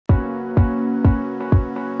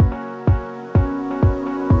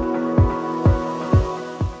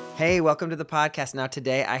Hey, welcome to the podcast. Now,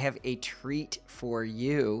 today I have a treat for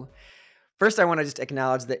you. First, I want to just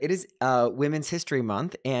acknowledge that it is Women's History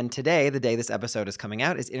Month, and today, the day this episode is coming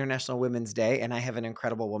out, is International Women's Day, and I have an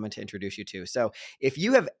incredible woman to introduce you to. So, if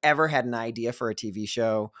you have ever had an idea for a TV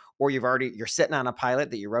show, or you're sitting on a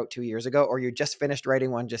pilot that you wrote 2 years ago, or you just finished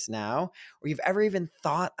writing one just now, or you've ever even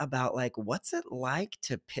thought about what's it like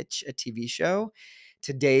to pitch a TV show?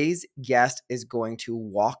 Today's guest is going to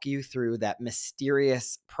walk you through that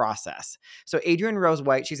mysterious process. So Adrienne Rose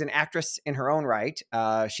White, she's an actress in her own right.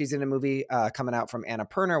 She's in a movie coming out from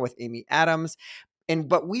Annapurna with Amy Adams.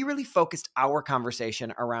 But we really focused our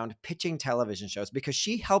conversation around pitching television shows because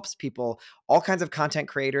she helps people, all kinds of content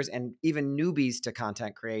creators and even newbies to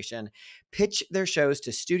content creation, pitch their shows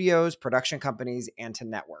to studios, production companies, and to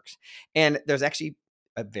networks. And there's actually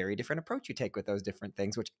a very different approach you take with those different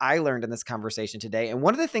things, which I learned in this conversation today. And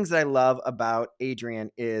one of the things that I love about Adrienne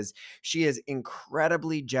is she is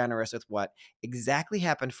incredibly generous with what exactly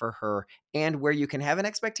happened for her and where you can have an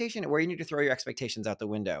expectation and where you need to throw your expectations out the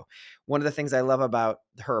window. One of the things I love about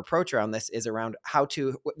her approach around this is around how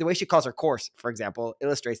to, the way she calls her course, for example,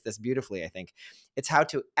 illustrates this beautifully, I think. It's how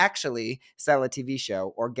to actually sell a TV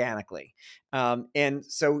show organically. And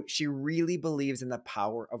so she really believes in the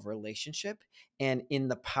power of relationship and in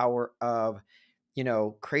the power of,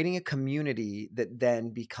 creating a community that then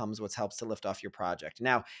becomes what helps to lift off your project.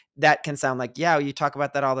 Now, that can sound like, yeah, you talk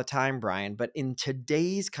about that all the time, Brian, but in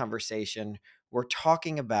today's conversation, we're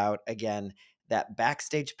talking about, again, that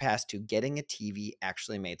backstage pass to getting a TV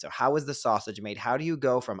actually made. So how is the sausage made? How do you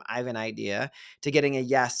go from I have an idea to getting a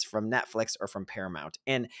yes from Netflix or from Paramount?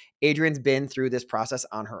 And Adrienne's been through this process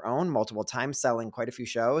on her own multiple times, selling quite a few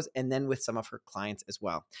shows, and then with some of her clients as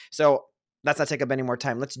well. So let's not take up any more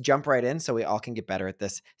time. Let's jump right in so we all can get better at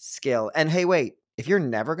this skill. And hey, wait, if you're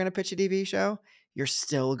never going to pitch a TV show, you're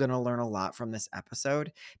still going to learn a lot from this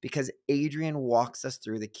episode because Adrienne walks us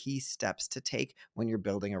through the key steps to take when you're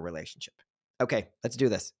building a relationship. Okay, let's do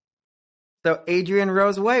this. So Adrienne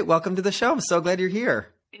Rose White, welcome to the show. I'm so glad you're here.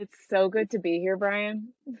 It's so good to be here,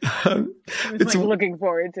 Brian. I'm looking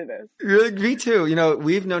forward to this. Really, me too.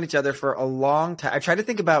 We've known each other for a long time. I try to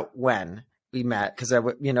think about when we met because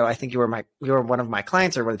I think you were one of my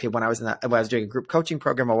clients or one of the people when I was doing a group coaching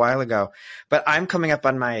program a while ago. But I'm coming up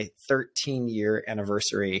on my 13-year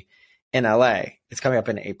anniversary in LA. It's coming up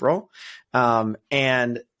in April,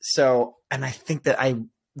 and I think that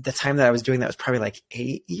the time that I was doing that was probably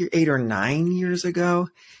 8 or 9 years ago.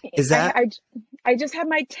 Is that? I just had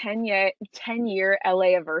my 10-year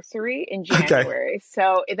LA anniversary in January. Okay.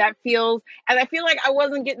 So that feels, and I feel like I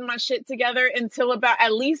wasn't getting my shit together until about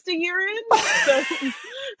at least a year in.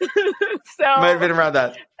 So might have been around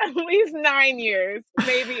that. At least 9 years,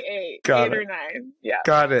 maybe 8 or 9. Yeah.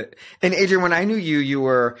 Got it. And Adrienne, when I knew you, you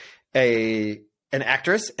were an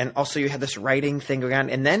actress, and also you had this writing thing going on.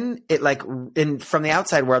 And then it from the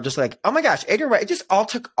outside world, just oh my gosh, Adrienne Wright, it just all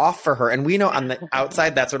took off for her. And we know on the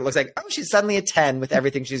outside, that's what it looks like. Oh, she's suddenly a 10 with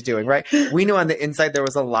everything she's doing, right? We know on the inside, there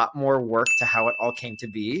was a lot more work to how it all came to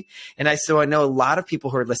be. And I know a lot of people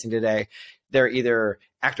who are listening today, they're either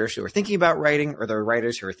actors who are thinking about writing or they're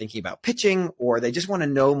writers who are thinking about pitching, or they just want to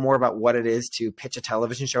know more about what it is to pitch a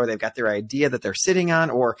television show. They've got their idea that they're sitting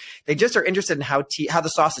on, or they just are interested in how the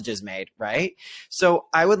sausage is made, right? So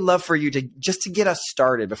I would love for you to get us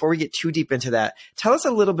started before we get too deep into that. Tell us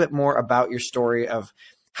a little bit more about your story of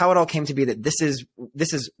how it all came to be that this is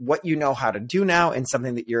what you know how to do now and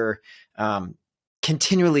something that you're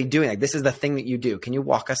continually doing. This is the thing that you do. Can you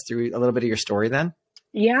walk us through a little bit of your story then?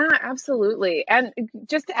 Yeah, absolutely. And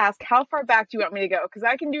just to ask, how far back do you want me to go? Because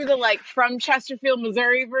I can do the from Chesterfield,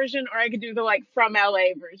 Missouri version, or I could do the from LA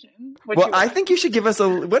version. I think you should give us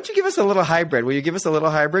why don't you give us a little hybrid? Will you give us a little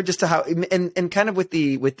hybrid just to how, and kind of with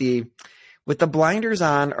the blinders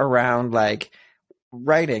on around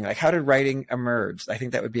writing, how did writing emerge? I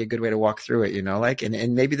think that would be a good way to walk through it,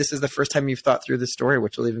 and maybe this is the first time you've thought through the story,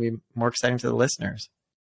 which will even be more exciting to the listeners.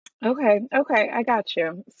 Okay, I got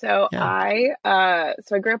you. So yeah. I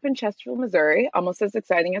grew up in Chesterfield, Missouri, almost as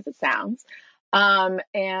exciting as it sounds.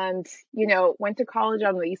 And went to college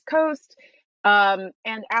on the East Coast. And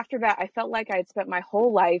after that, I felt like I'd spent my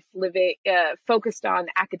whole life living focused on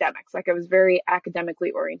academics. I was very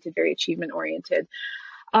academically oriented, very achievement oriented.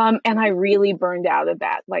 And I really burned out of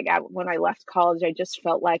that. When I left college, I just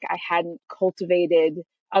felt like I hadn't cultivated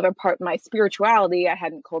other part of my spirituality. I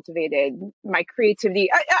hadn't cultivated my creativity.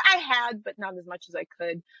 I had, but not as much as I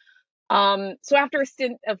could. So after a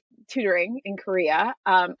stint of tutoring in Korea,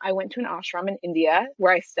 I went to an ashram in India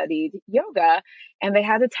where I studied yoga, and they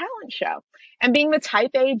had a talent show. And being the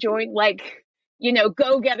type A joint,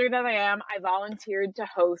 go-getter that I am, I volunteered to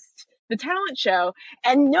host the talent show,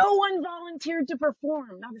 and no one volunteered to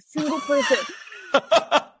perform, not a single person.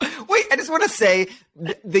 Wait, I just want to say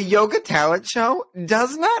the yoga talent show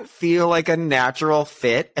does not feel like a natural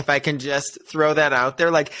fit, if I can just throw that out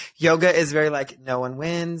there. Like, yoga is very like, no one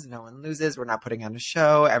wins, no one loses, we're not putting on a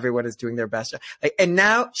show, everyone is doing their best. Like, and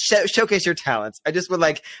now showcase your talents. I just would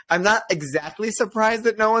like, I'm not exactly surprised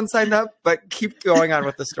that no one signed up, but keep going on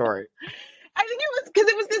with the story. I think it was because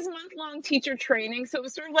it was this month-long teacher training, so it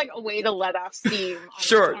was sort of like a way to let off steam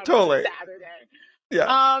on totally. Saturday.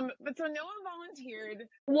 Yeah. But so no one volunteered.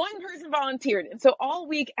 One person volunteered. And so all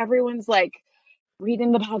week, everyone's like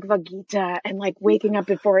reading the Bhagavad Gita and like waking up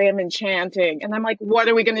at 4 a.m. and chanting. And I'm like, what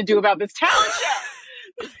are we going to do about this talent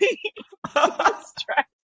show?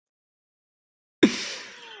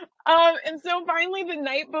 And so finally the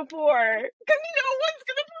night before, because no one's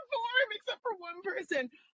going to perform except for one person,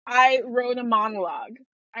 I wrote a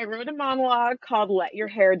monologue. Called Let Your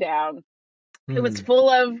Hair Down. It was full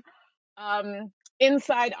of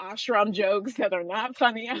inside ashram jokes that are not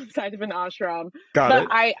funny outside of an ashram. But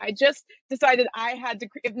I just decided I had to,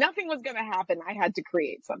 if nothing was going to happen, I had to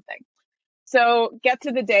create something. So get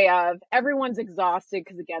to the day of, everyone's exhausted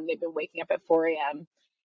because again, they've been waking up at 4 a.m.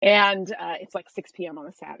 And it's like 6 p.m. on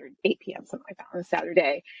a Saturday, 8 p.m., something like that on a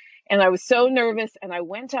Saturday. And I was so nervous and I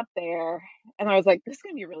went up there and I was like, this is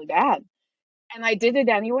going to be really bad. And I did it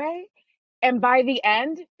anyway. And by the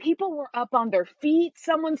end, people were up on their feet.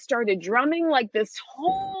 Someone started drumming, like this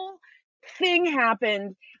whole thing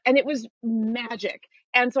happened and it was magic.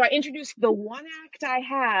 And so I introduced the one act I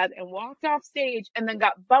had and walked off stage and then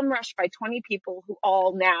got bum rushed by 20 people who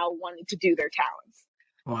all now wanted to do their talents.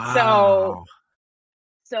 Wow.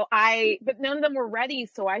 But none of them were ready.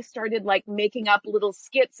 So I started like making up little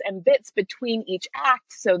skits and bits between each act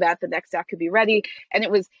so that the next act could be ready. And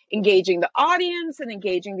it was engaging the audience and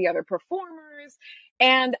engaging the other performers.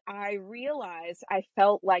 And I realized I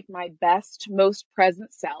felt like my best, most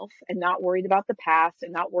present self and not worried about the past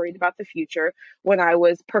and not worried about the future when I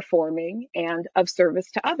was performing and of service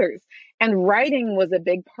to others. And writing was a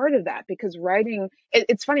big part of that because writing,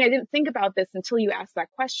 it's funny, I didn't think about this until you asked that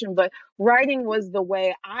question, but writing was the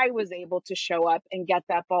way I was able to show up and get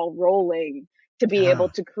that ball rolling to be able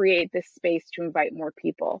to create this space to invite more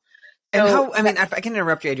people. And I can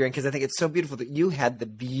interrupt you, Adrienne, because I think it's so beautiful that you had the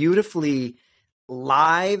beautifully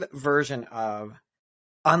live version of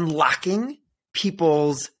unlocking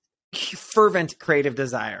people's fervent creative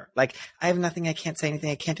desire. Like, I have nothing, I can't say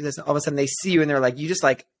anything, I can't do this. And all of a sudden they see you and they're like, you just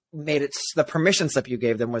like made it, the permission slip you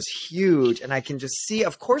gave them was huge. And I can just see,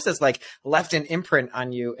 of course, it's like left an imprint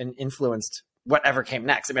on you and influenced whatever came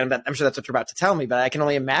next. I mean, I'm sure that's what you're about to tell me, but I can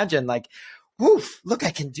only imagine like, woof, look,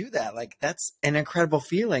 I can do that. Like, that's an incredible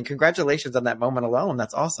feeling. Congratulations on that moment alone.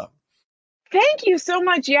 That's awesome. Thank you so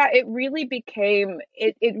much. Yeah, it really became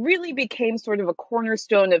sort of a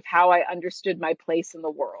cornerstone of how I understood my place in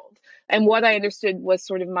the world. And what I understood was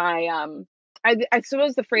sort of my I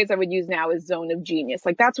suppose the phrase I would use now is zone of genius.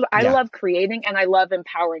 Like, that's what I love creating, and I love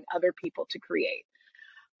empowering other people to create.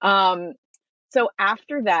 So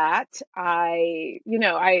after that, I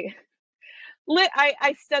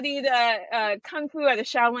studied Kung Fu at a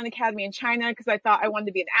Shaolin Academy in China because I thought I wanted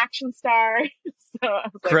to be an action star. So I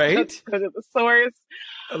was like, great. Let's go to the source.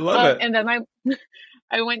 I love it. And then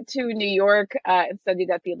I went to New York and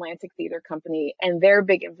studied at the Atlantic Theater Company. And their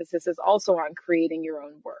big emphasis is also on creating your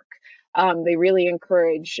own work. They really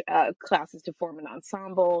encourage classes to form an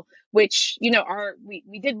ensemble, which,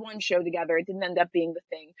 we did one show together. It didn't end up being the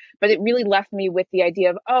thing, but it really left me with the idea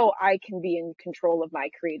of, I can be in control of my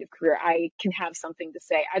creative career. I can have something to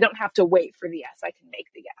say. I don't have to wait for the yes. I can make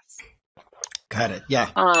the yes. Got it. Yeah.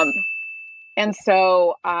 And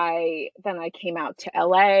so I came out to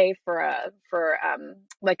LA for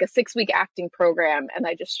like a 6-week acting program. And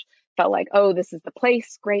I just felt like, this is the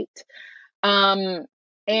place. Great.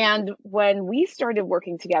 And when we started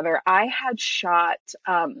working together, I had shot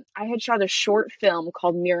a short film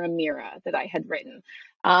called Mira Mira that I had written.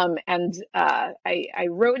 I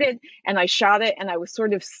wrote it and I shot it and I was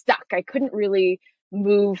sort of stuck. I couldn't really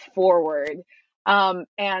move forward. And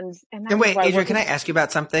wait, Adrienne, can I ask you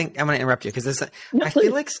about something? I'm going to interrupt you because I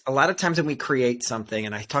feel like a lot of times when we create something,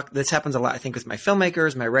 and this happens a lot, I think, with my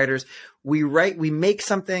filmmakers, my writers, we make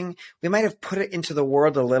something, we might have put it into the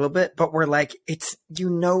world a little bit, but we're like, it's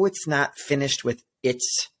not finished with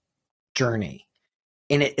its journey.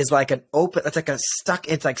 And it is like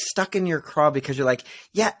it's like stuck in your craw because you're like,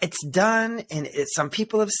 yeah, it's done. And some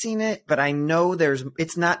people have seen it, but I know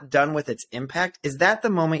it's not done with its impact. Is that the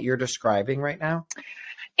moment you're describing right now?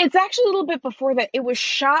 It's actually a little bit before that. It was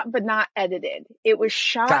shot but not edited. It was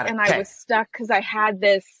shot Got it. and I Okay. was stuck because I had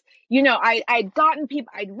this, I'd gotten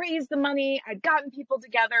people, I'd raised the money, I'd gotten people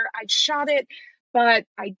together, I'd shot it, but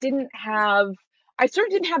I sort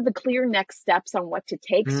of didn't have the clear next steps on what to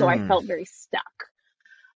take, so I Mm. felt very stuck.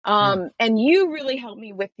 Mm. And you really helped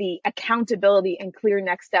me with the accountability and clear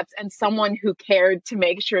next steps and someone who cared to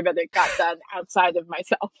make sure that it got done outside of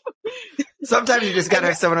myself. Sometimes you just got to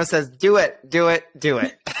have someone who says, do it, do it, do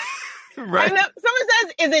it. Right. And someone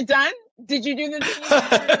says, is it done? Did you do the thing you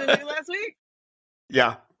said you were going to do last week?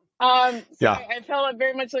 Yeah. So I felt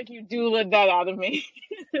very much like you doulaed that out of me.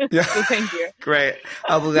 Yeah. So thank you. Great.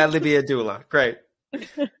 I will gladly be a doula. Great.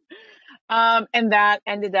 And that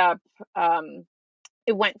ended up,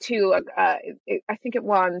 it went to, I think it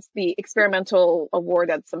won the experimental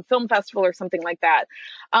award at some film festival or something like that.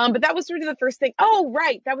 But that was sort of the first thing. Oh,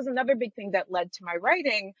 right. That was another big thing that led to my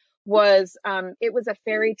writing was, it was a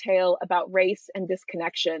fairy tale about race and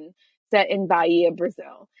disconnection set in Bahia,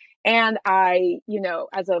 Brazil. And I,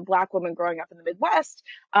 as a Black woman growing up in the Midwest,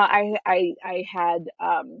 I had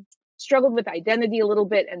struggled with identity a little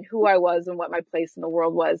bit and who I was and what my place in the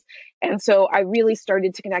world was. And so I really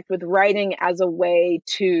started to connect with writing as a way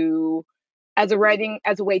to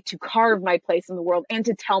carve my place in the world and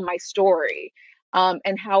to tell my story.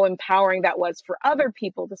 And how empowering that was for other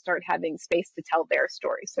people to start having space to tell their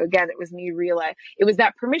story. So again, it was me it was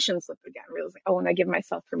that permission slip again, realizing, when I give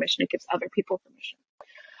myself permission, it gives other people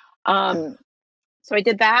permission. So I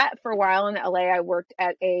did that for a while in LA. I worked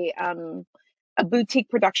at a boutique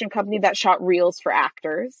production company that shot reels for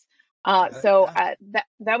actors. That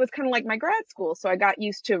was kind of like my grad school. So I got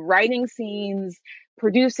used to writing scenes,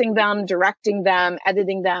 producing them, directing them,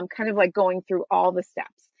 editing them, kind of like going through all the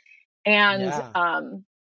steps. And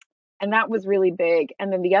that was really big.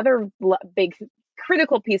 And then the other big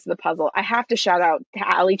critical piece of the puzzle, I have to shout out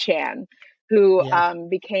to Ali Chan, who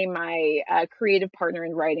became my creative partner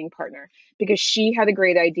and writing partner, because she had a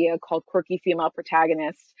great idea called Quirky Female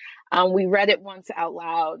Protagonist. We read it once out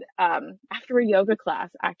loud after a yoga class,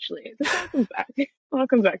 actually. This all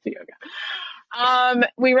comes back to yoga.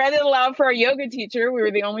 We read it aloud for our yoga teacher. We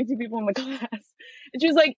were the only two people in the class. And she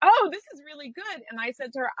was like, oh, this is really good. And I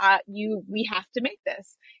said to her, we have to make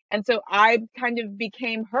this. And so I kind of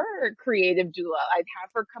became her creative doula. I'd have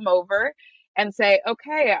her come over and say,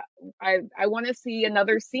 okay, I want to see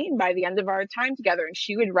another scene by the end of our time together. And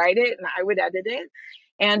she would write it and I would edit it.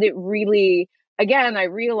 And it really, again, I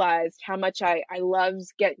realized how much I loved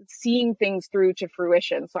seeing things through to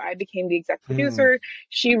fruition. So I became the exec producer.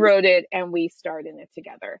 She wrote it and we starred in it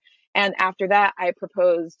together. And after that, I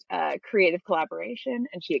proposed creative collaboration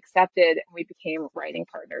and she accepted and we became writing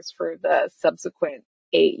partners for the subsequent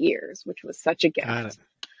 8 years, which was such a gift. Got it.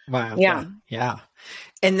 Wow. Yeah.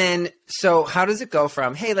 And then, so how does it go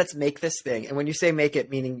from, hey, let's make this thing? And when you say make it,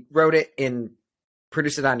 meaning wrote it in,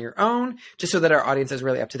 produce it on your own, just so that our audience is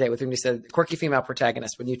really up to date with when you said Quirky Female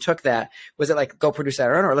Protagonist. When you took that, was it like, go produce it on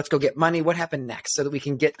our own, or let's go get money? What happened next so that we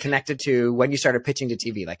can get connected to when you started pitching to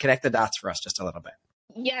TV? Like connect the dots for us just a little bit.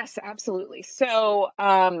 Yes, absolutely. So,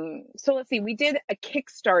 let's see, we did a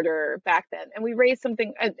Kickstarter back then and we raised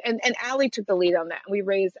something and Allie took the lead on that. And we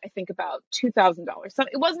raised, I think, about $2,000. So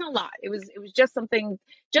it wasn't a lot. It was just something,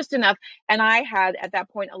 just enough. And I had at that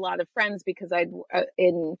point a lot of friends because I'd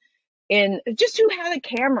in just who had a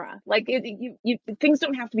camera. Like things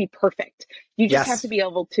don't have to be perfect. You just have to be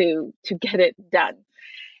able to get it done.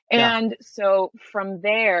 And so from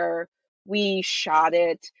there, we shot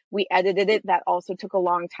it, we edited it. That also took a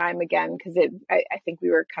long time again, because I think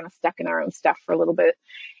we were kind of stuck in our own stuff for a little bit.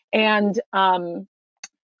 And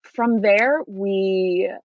from there,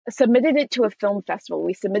 we submitted it to a film festival.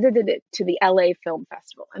 We submitted it to the LA Film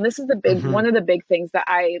Festival. And this is the big, one of the big things that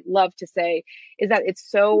I love to say is that it's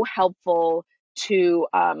so helpful to,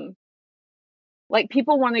 like,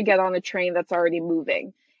 people want to get on a train that's already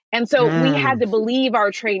moving. And so we had to believe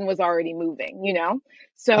our train was already moving,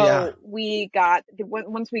 So we got,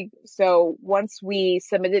 once we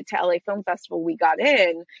submitted to LA Film Festival, we got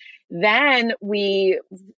in. Then we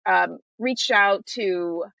reached out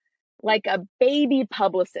to like a baby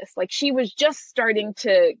publicist. Like she was just starting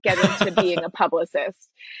to get into being a publicist.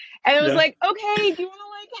 And it was like, okay, do you want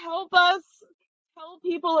to like help us tell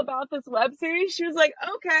people about this web series? She was like,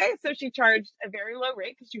 okay. So she charged a very low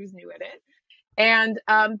rate because she was new at it. And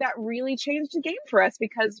that really changed the game for us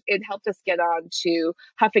because it helped us get on to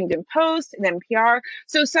Huffington Post and NPR.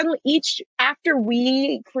 So suddenly after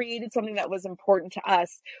we created something that was important to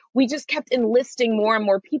us, we just kept enlisting more and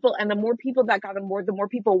more people. And the more people that got on board, the more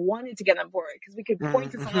people wanted to get on board because we could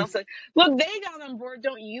point to someone else and look, they got on board.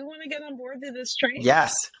 Don't you want to get on board to this train?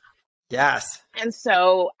 Yes. Yes. And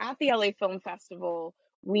so at the LA Film Festival,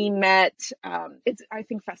 we met. I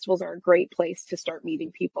think festivals are a great place to start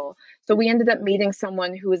meeting people. So we ended up meeting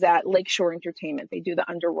someone who was at Lakeshore Entertainment. They do the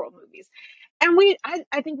Underworld movies. And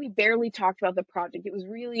I think we barely talked about the project. It was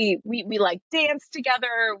really, we like danced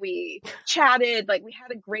together. We chatted, like we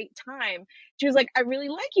had a great time. She was like, I really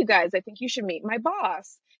like you guys. I think you should meet my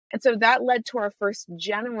boss. And so that led to our first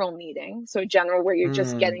general meeting. So general, where you're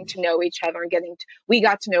just getting Mm. to know each other and we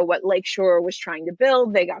got to know what Lakeshore was trying to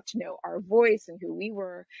build. They got to know our voice and who we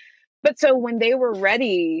were. But so when they were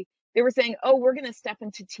ready, they were saying, oh, we're going to step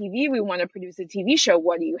into TV. We want to produce a TV show.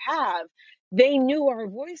 What do you have? They knew our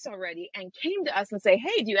voice already and came to us and say,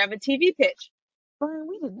 hey, do you have a TV pitch? Brian,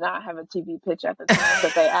 we did not have a TV pitch at the time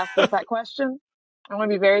that they asked us that question. I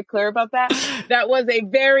want to be very clear about that. That was a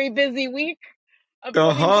very busy week of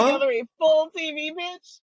putting together a full TV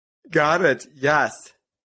pitch. Got it. Yes.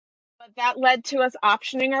 But that led to us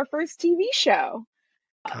optioning our first TV show.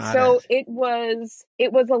 Got it was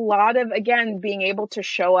a lot of, again, being able to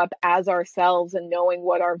show up as ourselves and knowing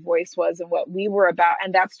what our voice was and what we were about.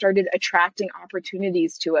 And that started attracting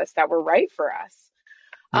opportunities to us that were right for us.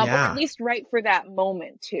 Or at least right for that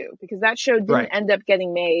moment too, because that show didn't end up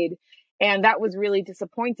getting made. And that was really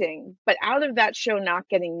disappointing. But out of that show not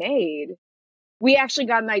getting made, we actually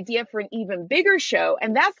got an idea for an even bigger show.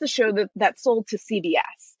 And that's the show that sold to CBS.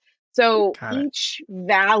 So each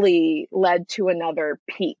valley led to another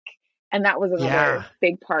peak. And that was another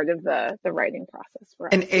big part of the writing process for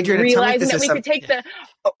us. And Adrienne, realizing that we could take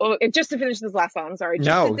just to finish this last thought, I'm sorry.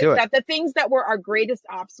 That the things that were our greatest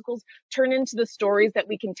obstacles turn into the stories that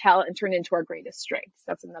we can tell and turn into our greatest strengths.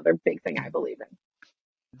 That's another big thing I believe in.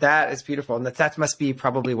 That is beautiful. And that must be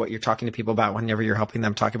probably what you're talking to people about whenever you're helping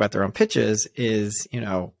them talk about their own pitches is,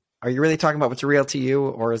 are you really talking about what's real to you?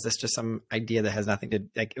 Or is this just some idea that has nothing to,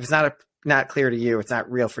 like, if it's not clear to you, it's not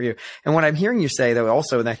real for you. And what I'm hearing you say though,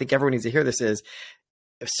 also, and I think everyone needs to hear this, is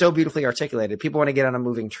so beautifully articulated. People want to get on a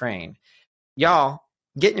moving train. Y'all,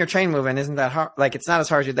 getting your train moving isn't that hard. Like, it's not as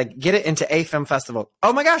hard as you get it into a film festival.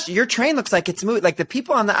 Oh my gosh, your train looks like it's moving. Like, the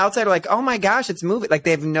people on the outside are like, oh my gosh, it's moving. Like,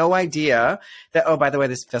 they have no idea that, oh, by the way,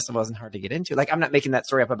 this festival isn't hard to get into. Like, I'm not making that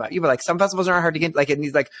story up about you, but like, some festivals aren't hard to get. Like, it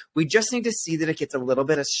needs, like, we just need to see that it gets a little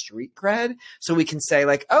bit of street cred so we can say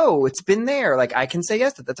like, oh, it's been there. Like, I can say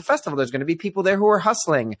yes, that that's a festival. There's going to be people there who are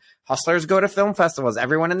hustling. Hustlers go to film festivals.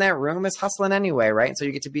 Everyone in that room is hustling anyway, right? And so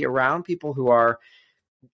you get to be around people who are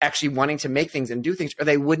actually wanting to make things and do things, or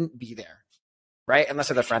they wouldn't be there, right? Unless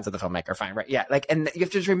they're the friends of the filmmaker, fine, right? Yeah, like, and you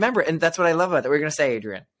have to just remember, and that's what I love about that. We're going to say,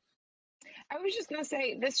 Adrienne. I was just going to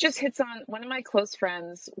say, this just hits on one of my close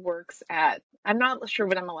friends works at, I'm not sure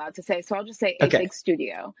what I'm allowed to say, so I'll just say a big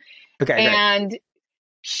studio. Okay. And great.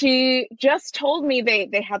 She just told me they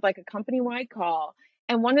had like a company-wide call,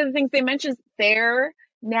 and one of the things they mentioned is they're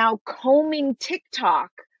now combing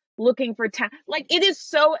TikTok looking for talent. Like, it is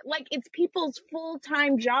so, like, it's people's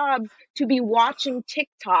full-time jobs to be watching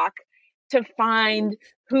TikTok to find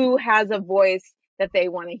who has a voice that they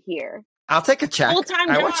want to hear. I'll take a check.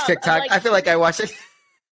 Full-time I job. watch TikTok. I feel like I watch it.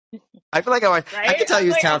 I feel like I watch. Right? I can tell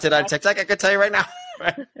you who's talented on TikTok. I can tell you right now.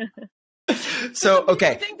 So,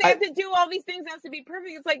 okay. I think they have to do all these things, has to be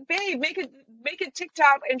perfect. It's like, babe, make a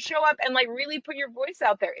TikTok and show up and like really put your voice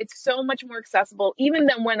out there. It's so much more accessible even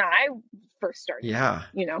than when I first started. Yeah.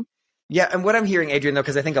 Yeah. And what I'm hearing, Adrienne, though,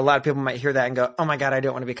 because I think a lot of people might hear that and go, oh my God, I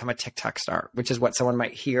don't want to become a TikTok star, which is what someone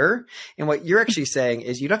might hear. And what you're actually saying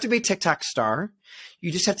is you don't have to be a TikTok star.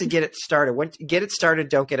 You just have to get it started. When get it started,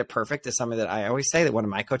 don't get it perfect is something that I always say that one of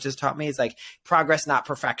my coaches taught me is like progress, not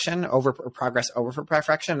perfection, progress over for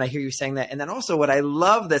perfection. And I hear you saying that. And then also what I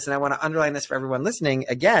love this, and I want to underline this for everyone listening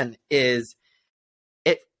again, is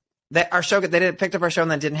that our show, they picked up our show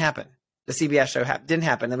and that didn't happen. The CBS show didn't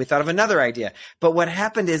happen. Then we thought of another idea. But what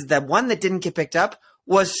happened is that one that didn't get picked up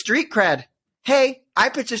was street cred. Hey, I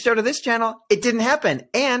pitched a show to this channel. It didn't happen.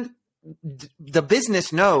 And the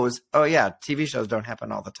business knows, oh yeah, TV shows don't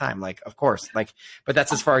happen all the time. Like, of course, like, but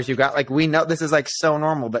that's as far as you got. Like, we know this is like so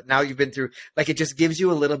normal, but now you've been through, like, it just gives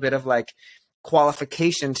you a little bit of like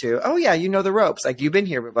qualification to, oh yeah, you know the ropes. Like, you've been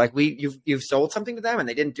here, but like you've sold something to them and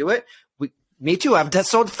they didn't do it. Me too. I've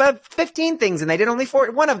sold 15 things and they did only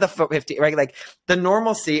one of the 50, right? Like, the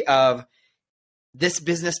normalcy of this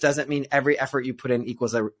business doesn't mean every effort you put in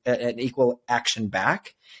equals an equal action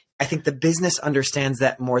back. I think the business understands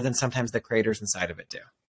that more than sometimes the creators inside of it do.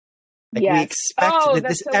 Like, we expect that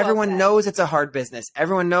this, everyone knows it's a hard business.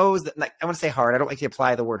 Everyone knows that, like, I want to say hard. I don't like to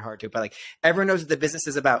apply the word hard to it, but like, everyone knows that the business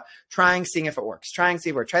is about trying, seeing if it works, trying,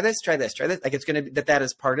 see if it works, try this, try this, try this. Like, it's going to be that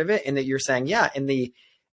is part of it. And that you're saying, yeah, in the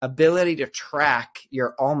ability to track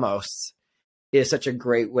your almost, is such a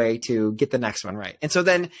great way to get the next one right. And so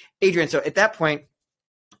then, Adrienne, so at that point,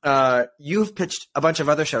 you've pitched a bunch of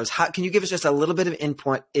other shows. Can you give us just a little bit of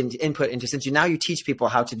input into, since you teach people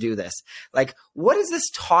how to do this? Like, what has this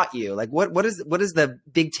taught you? Like, what is the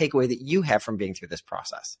big takeaway that you have from being through this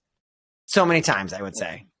process? So many times, I would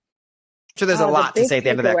say. So there's a lot to say at the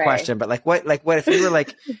end of that question, but what if you were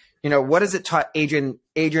like, what has it taught Adrienne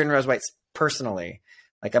Rose White personally,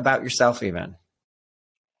 like about yourself even?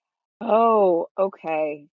 Oh,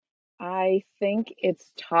 okay. I think it's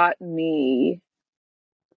taught me,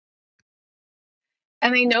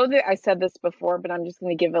 and I know that I said this before, but I'm just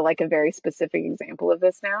going to give a very specific example of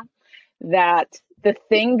this now, that the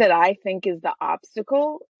thing that I think is the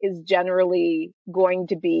obstacle is generally going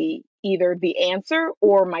to be either the answer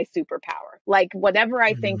or my superpower. Like whatever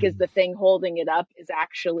I think is the thing holding it up is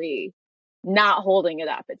actually not holding it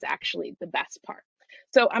up. It's actually the best part.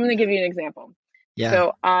 So I'm going to give you an example. Yeah.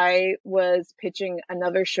 So I was pitching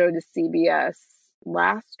another show to CBS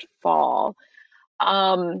last fall.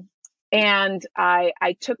 And I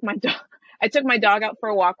took my dog out for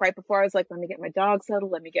a walk right before. I was like, let me get my dog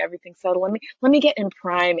settled. Let me get everything settled. Let me get in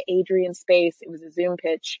prime Adrienne space. It was a Zoom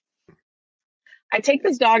pitch. I take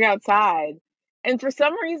this dog outside, and for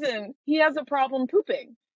some reason, he has a problem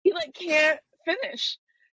pooping. He can't finish,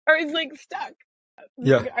 or he's stuck.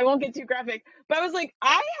 Yeah. I won't get too graphic, but I was like,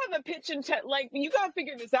 I have a pitch and you gotta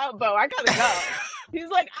figure this out, Bo. I gotta go. He's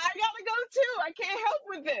like, I gotta go too. I can't help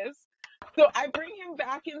with this. So I bring him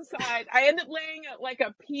back inside. I end up laying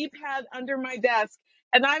a pee pad under my desk.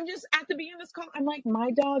 And I'm just at the beginning of this call, I'm like,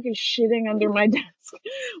 my dog is shitting under my desk.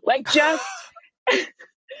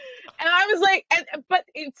 And I was like, but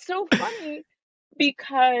it's so funny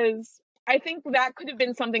because I think that could have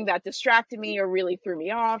been something that distracted me or really threw me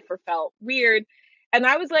off or felt weird. And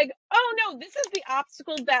I was like, oh no, this is the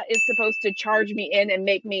obstacle that is supposed to charge me in and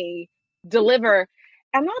make me deliver.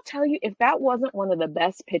 And I'll tell you, if that wasn't one of the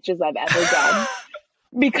best pitches I've ever done,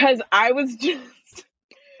 because I was so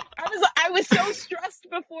stressed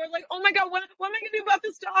before, oh my God, what am I gonna do about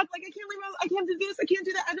this dog? I can't leave, I can't do this, I can't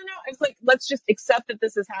do that. I don't know. I was like, let's just accept that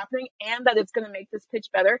this is happening and that it's gonna make this pitch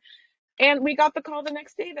better. And we got the call the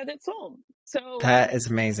next day that it sold. So that is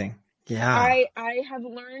amazing. Yeah. I have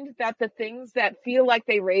learned that the things that feel like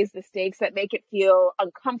they raise the stakes, that make it feel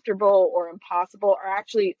uncomfortable or impossible, are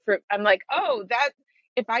actually I'm like, oh, that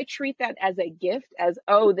if I treat that as a gift, as,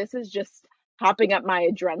 oh, this is just hopping up my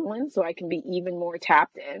adrenaline so I can be even more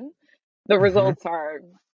tapped in, the results are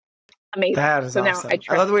amazing. That is so awesome. Now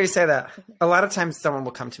I love the way you say that. A lot of times someone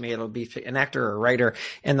will come to me, it'll be an actor or a writer,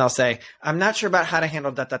 and they'll say, I'm not sure about how to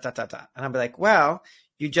handle ... And I'll be like, well,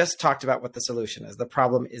 you just talked about what the solution is. The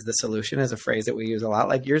problem is the solution is a phrase that we use a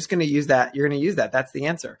lot. You're just going to use that. You're going to use that. That's the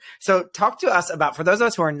answer. So talk to us about, for those of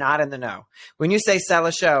us who are not in the know, when you say sell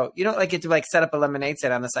a show, you don't get to set up a lemonade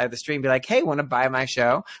stand on the side of the street and be like, hey, want to buy my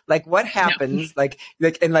show? What happens? No.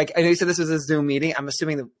 I know you said this was a Zoom meeting. I'm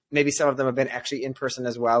assuming that maybe some of them have been actually in person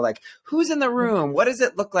as well. Who's in the room? What does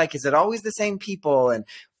it look like? Is it always the same people? And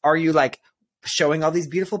are you showing all these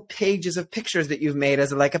beautiful pages of pictures that you've made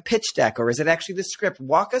as a pitch deck, or is it actually the script?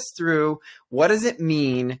 Walk us through, what does it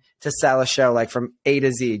mean to sell a show from A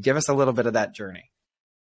to Z? Give us a little bit of that journey.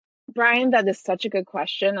 Brian, that is such a good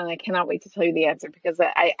question, and I cannot wait to tell you the answer, because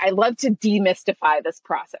I love to demystify this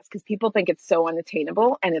process because people think it's so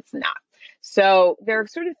unattainable, and it's not. So there are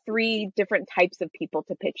sort of three different types of people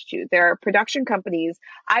to pitch to. There are production companies.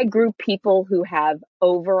 I group people who have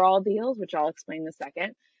overall deals, which I'll explain in a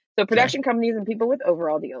second. So production companies and people with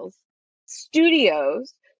overall deals,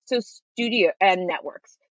 studios, studio and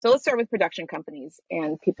networks. So let's start with production companies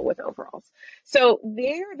and people with overalls. So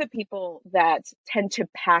they're the people that tend to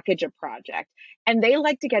package a project, and they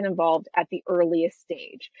like to get involved at the earliest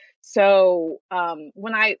stage. So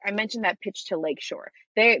when I mentioned that pitch to Lakeshore,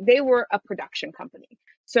 they were a production company.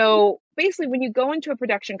 So basically, when you go into a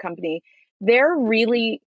production company, they're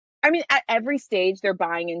really, at every stage, they're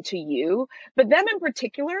buying into you, but them in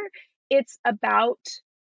particular, it's about,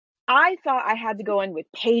 I thought I had to go in with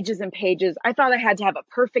pages and pages. I thought I had to have a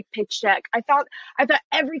perfect pitch deck. I thought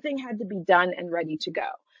everything had to be done and ready to go.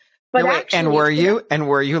 But and were you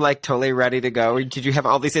totally ready to go? Or did you have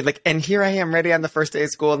all these and here I am ready on the first day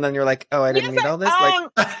of school, and then you're like, oh, I didn't need all this?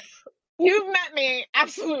 You've met me,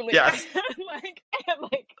 absolutely. Yes. I have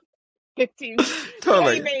 15,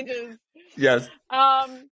 totally 20 pages. Yes.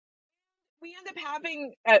 We end up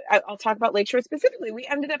having, I'll talk about Lakeshore specifically. We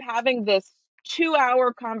ended up having this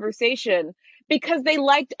 2-hour conversation because they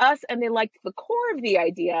liked us and they liked the core of the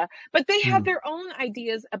idea, but they had their own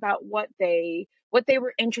ideas about what they what they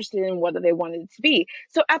were interested in, what they wanted it to be.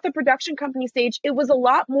 So at the production company stage, it was a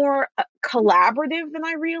lot more collaborative than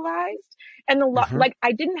I realized. And like,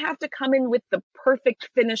 I didn't have to come in with the perfect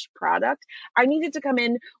finished product. I needed to come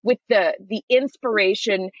in with the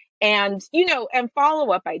inspiration and, and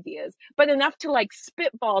follow up ideas, but enough to like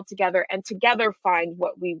spitball together and together find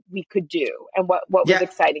what we could do and what was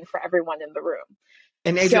exciting for everyone in the room.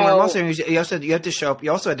 And Adrienne, I'm also, you also had to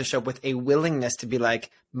show up with a willingness to be like,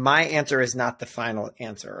 my answer is not the final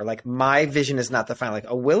answer, or like my vision is not the final, like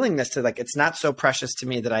a willingness to like, it's not so precious to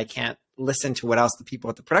me that I can't listen to what else the people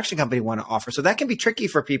at the production company want to offer. So that can be tricky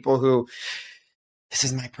for people who, this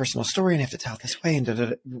is my personal story and I have to tell it this way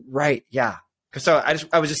and right. Yeah. So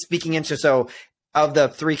I was just speaking into, so of the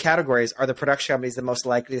three categories, are the production companies the most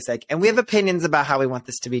likely to say, and we have opinions about how we want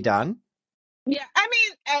this to be done? Yeah. I mean,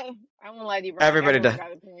 I won't lie to you, Brian. Everybody does.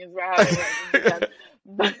 Got opinions about how it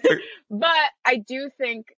was done. But I do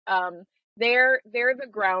think they're the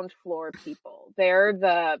ground floor people. They're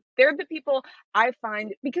the people I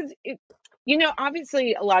find, because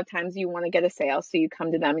obviously a lot of times you want to get a sale, so you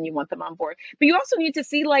come to them and you want them on board. But you also need to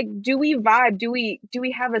see, like, do we vibe? Do we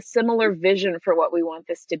have a similar vision for what we want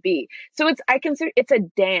this to be? So I consider it's a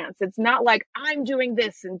dance. It's not like I'm doing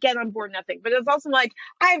this and get on board nothing. But it's also like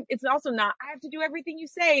it's also not I have to do everything you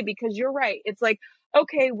say because you're right. It's like,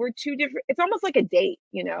 okay, we're two different. It's almost like a date,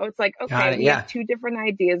 It's like, okay, we have two different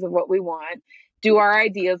ideas of what we want. Do our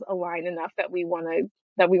ideas align enough that we want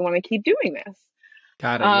to keep doing this?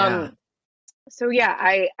 Got it. Yeah. So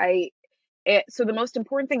yeah, so the most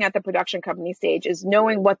important thing at the production company stage is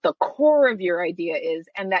knowing what the core of your idea is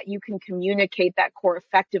and that you can communicate that core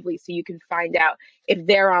effectively so you can find out if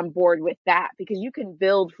they're on board with that, because you can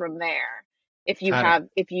build from there if you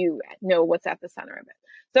know what's at the center of it.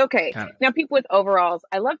 So, okay, now people with overalls,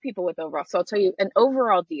 I love people with overalls. So I'll tell you, an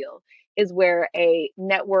overall deal is where a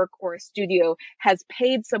network or a studio has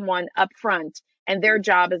paid someone up front and their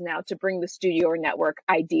job is now to bring the studio or network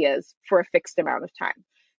ideas for a fixed amount of time.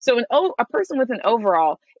 So a person with an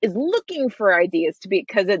overall is looking for ideas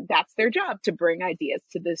because that's their job, to bring ideas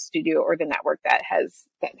to the studio or the network that has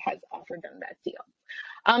offered them that deal.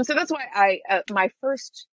 So that's why my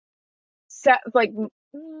first set, like,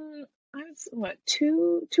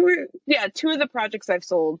 two of the projects I've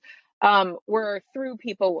sold were through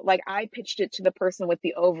people. Like, I pitched it to the person with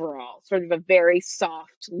the overall, sort of a very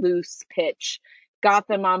soft, loose pitch, got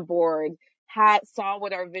them on board, saw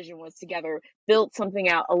what our vision was together, built something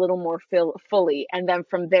out a little more fully, and then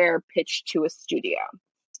from there pitched to a studio.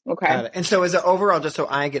 Okay. Got it. And so as an overall, just so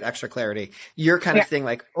I get extra clarity, you're kind of saying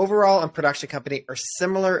like overall and production company are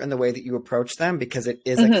similar in the way that you approach them because it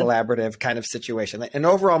is a collaborative kind of situation. An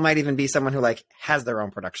overall might even be someone who like has their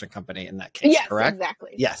own production company in that case, correct?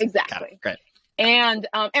 Exactly. Yes, exactly. Great. And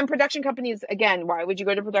production companies, again, why would you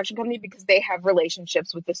go to a production company? Because they have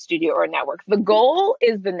relationships with the studio or network. The goal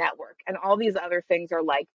is the network, and all these other things are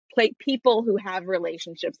like people who have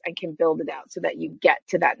relationships and can build it out so that you get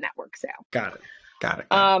to that network sale. Got it.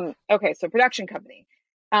 Okay, so production company.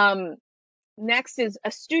 Next is a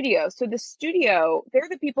studio. So the studio, they're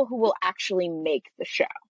the people who will actually make the show.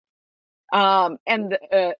 And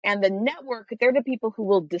the network, they're the people who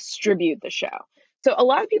will distribute the show. So a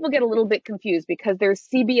lot of people get a little bit confused because there's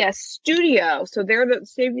CBS Studio. So they're the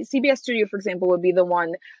CBS Studio, for example, would be the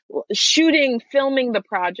one filming the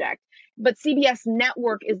project. But CBS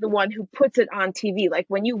Network is the one who puts it on TV. Like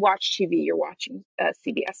when you watch TV, you're watching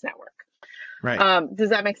CBS Network. Right.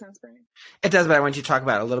 Does that make sense, Brian? It does, but I want you to talk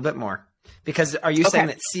about it a little bit more. Because are you saying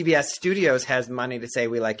that CBS Studios has money to say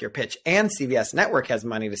we like your pitch and CBS Network has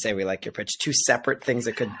money to say we like your pitch? Two separate things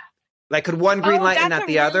that could one green light and not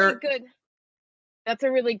the other? That's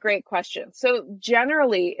a really great question. So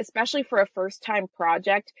generally, especially for a first-time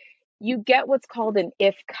project, you get what's called an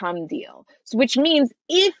if-come deal. So which means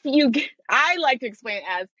I like to explain it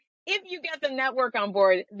as, if you get the network on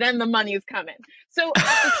board, then the money is coming. So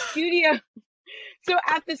at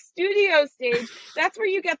the studio stage, that's where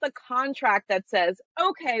you get the contract that says,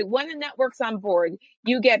 okay, when a network's on board,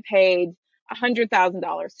 you get paid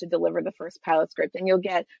 $100,000 to deliver the first pilot script, and you'll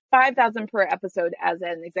get $5,000 per episode as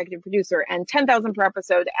an executive producer, and $10,000 per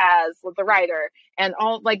episode as the writer, and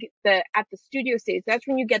all at the studio stage. That's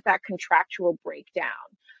when you get that contractual breakdown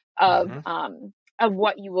of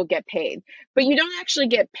what you will get paid, but you don't actually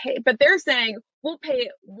get paid. But they're saying we'll pay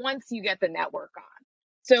it once you get the network on.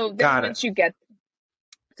 So then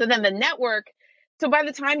then the network. So by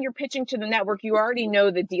the time you're pitching to the network, you already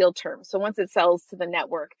know the deal terms. So once it sells to the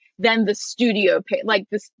network, then the studio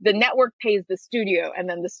the network pays the studio, and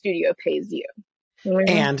then the studio pays you. Mm-hmm.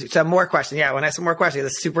 And some more questions. Yeah, when I have some more questions,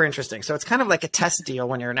 that's super interesting. So it's kind of like a test deal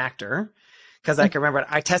when you're an actor. Because I can remember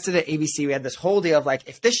I tested at ABC. We had this whole deal of like,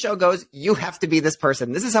 if this show goes, you have to be this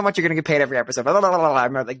person. This is how much you're going to get paid every episode. Blah, blah, blah, blah. I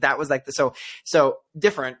remember like that was like so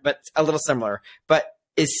different, but a little similar. But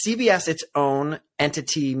is CBS its own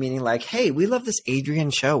entity, meaning like, hey, we love this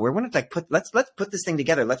Adrienne show. We're going to like let's put this thing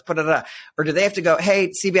together. Let's put it up. Or do they have to go,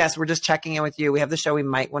 hey, CBS, we're just checking in with you. We have the show we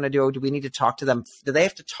might want to do. Do we need to talk to them? Do they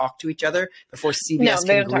have to talk to each other before CBS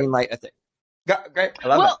can greenlight a thing? Great. I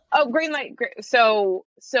love it. Oh, green light. Great. So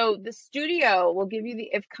the studio will give you the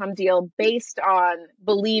if-come deal based on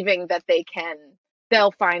believing that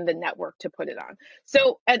they'll find the network to put it on.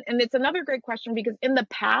 So, and it's another great question because in the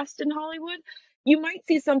past in Hollywood, you might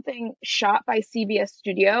see something shot by CBS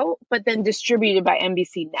Studio, but then distributed by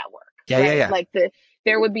NBC Network. Yeah. Like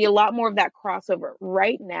there would be a lot more of that crossover.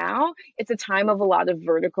 Right now, it's a time of a lot of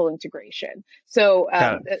vertical integration. So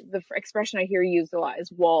the expression I hear used a lot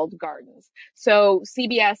is walled gardens. So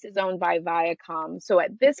CBS is owned by Viacom. So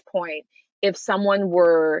at this point, if someone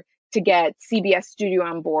were to get CBS Studio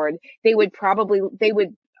on board, they would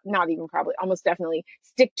not even probably, almost definitely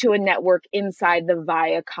stick to a network inside the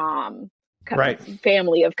Viacom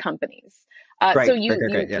family of companies. So you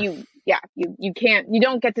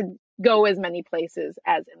don't get to go as many places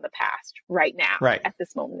as in the past right now at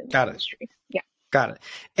this moment in the industry. Yeah. Got it.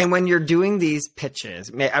 And when you're doing these pitches,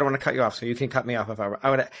 I don't want to cut you off, so you can cut me off if I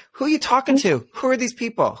want to. Who are you talking to? Who are these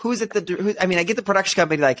people? Who is it I get the production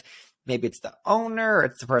company, like maybe it's the owner or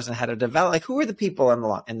it's the person how to develop. Like, who are the people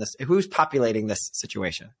in this? Who's populating this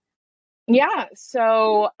situation? Yeah.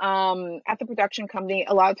 So at the production company,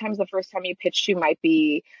 a lot of times the first time you pitch to might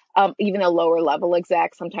be even a lower level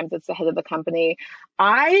exec. Sometimes it's the head of the company.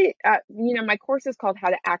 My course is called How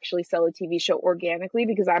to Actually Sell a TV Show Organically,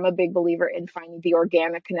 because I'm a big believer in finding the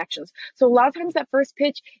organic connections. So a lot of times that first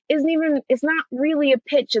pitch it's not really a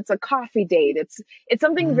pitch. It's a coffee date. It's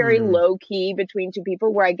something very low key between two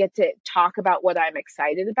people where I get to talk about what I'm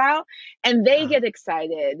excited about and they get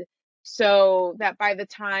excited. So that by the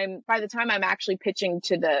time I'm actually pitching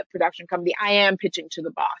to the production company, I am pitching to the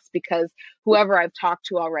boss, because whoever I've talked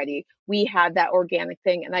to already, we had that organic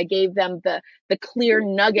thing, and I gave them the clear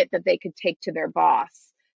nugget that they could take to their boss,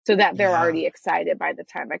 so that they're already excited by the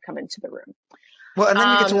time I come into the room. Well, and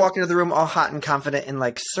then you get to walk into the room all hot and confident and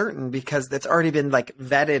like certain, because it's already been like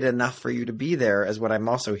vetted enough for you to be there, is what I'm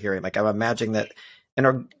also hearing. Like I'm imagining that,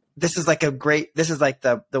 this is like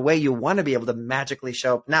the way you want to be able to magically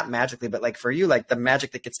show up, not magically, but like for you, like the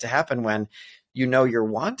magic that gets to happen when you're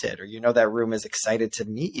wanted, or that room is excited to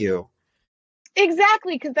meet you.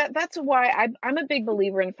 Exactly. Because that's why I'm a big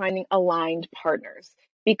believer in finding aligned partners,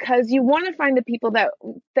 because you want to find the people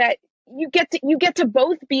that you get to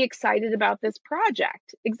both be excited about this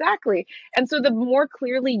project. Exactly. And so the more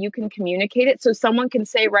clearly you can communicate it, so someone can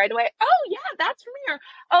say right away, oh yeah, that's for me, or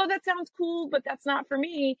oh, that sounds cool, but that's not for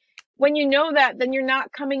me. When you know that, then you're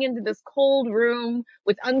not coming into this cold room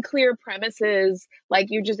with unclear premises. Like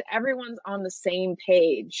everyone's on the same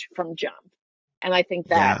page from jump. And I think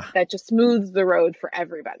that just smooths the road for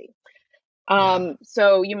everybody.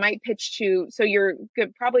 So you might pitch to, so you're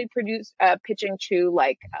probably pitching to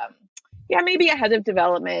like, maybe a head of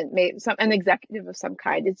development, maybe an executive of some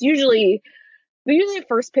kind. It's usually the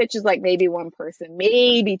first pitch is like maybe one person,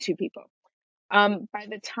 maybe two people. By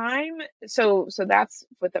the time, so that's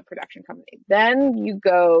with the production company. Then you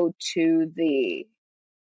go to the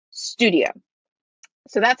studio.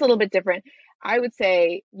 So that's a little bit different. I would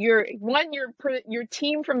say your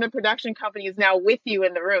team from the production company is now with you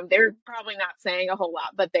in the room. They're probably not saying a whole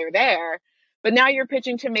lot, but they're there. But now you're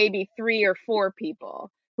pitching to maybe 3 or 4 people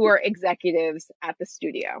who are executives at the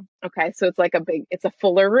studio. Okay. So it's a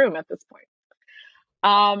fuller room at this point.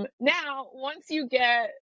 Now, once you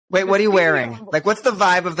get... Wait, what are you wearing? Like, what's the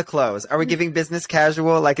vibe of the clothes? Are we giving business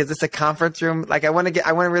casual? Like, is this a conference room? Like, I want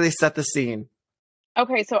to really set the scene.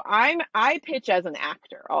 Okay. So I pitch as an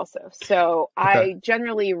actor also. So I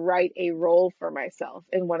generally write a role for myself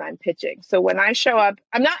in what I'm pitching. So when I show up,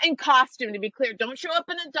 I'm not in costume, to be clear. Don't show up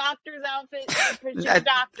in a doctor's outfit. Pitch a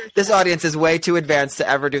doctor's this audience is way too advanced to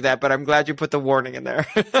ever do that, but I'm glad you put the warning in there.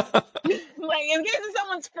 Like, in case it's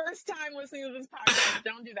someone's first time listening to this podcast,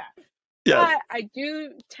 don't do that. Yes. But I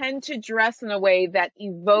do tend to dress in a way that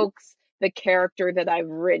evokes the character that I've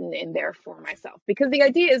written in there for myself. Because the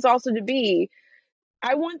idea is also to be,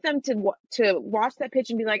 I want them to watch that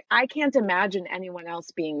pitch and be like, I can't imagine anyone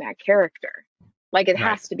else being that character. Like, it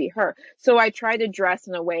has to be her. So I try to dress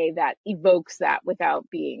in a way that evokes that without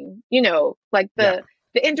being, like the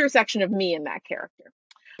intersection of me and that character.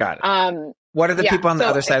 Got it. What are the people on the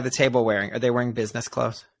other side of the table wearing? Are they wearing business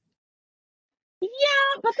clothes? Yeah,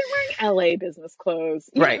 but they're wearing LA business clothes.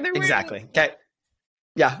 Right, exactly. Okay.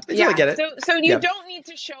 Yeah. I Yeah. get it. So you Yeah. don't need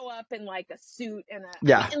to show up in like a suit and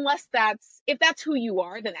Yeah. unless if that's who you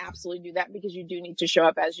are, then absolutely do that because you do need to show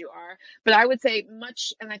up as you are. But I would say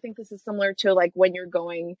and I think this is similar to like when you're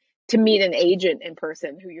going to meet an agent in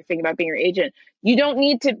person who you're thinking about being your agent, you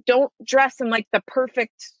don't dress in like the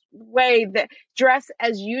perfect way, that dress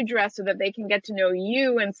as you dress so that they can get to know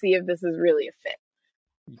you and see if this is really a fit.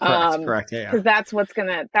 Correct. Yeah. Because that's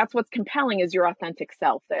what's compelling is your authentic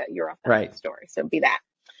self, your authentic story. So be that.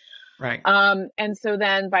 Right. And so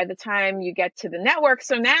then by the time you get to the network,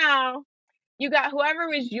 so now you got whoever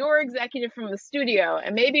was your executive from the studio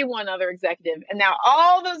and maybe one other executive. And now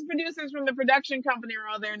all those producers from the production company are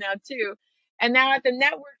all there now too. And now at the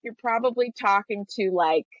network, you're probably talking to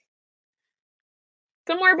like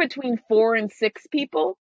somewhere between 4 and 6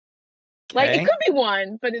 people. Like it could be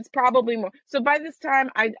one, but it's probably more. So by this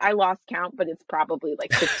time, I lost count, but it's probably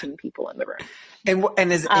like 15 people in the room. And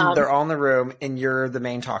they're all in the room, and you're the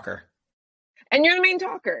main talker. And you're the main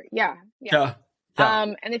talker, yeah.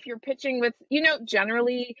 And if you're pitching with,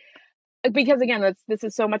 generally, because again, this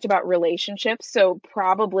is so much about relationships. So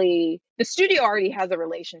probably the studio already has a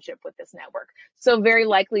relationship with this network. So very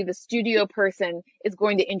likely the studio person is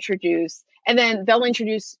going to introduce, and then they'll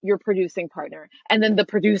introduce your producing partner. And then the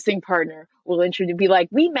producing partner will be like,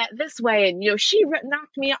 we met this way. And, she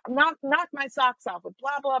knocked my socks off with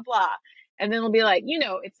blah, blah, blah. And then it'll be like,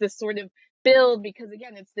 it's this sort of build because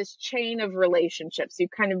again, it's this chain of relationships. You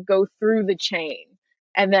kind of go through the chain.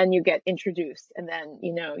 And then you get introduced, and then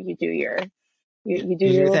you do your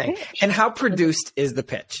thing. Pitch. And how produced is the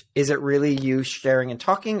pitch? Is it really you sharing and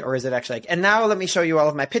talking, or is it actually like, and now let me show you all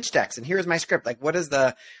of my pitch decks, and here's my script? Like, what is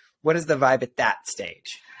the vibe at that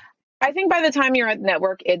stage? I think by the time you're at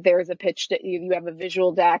network, there's a pitch that you have a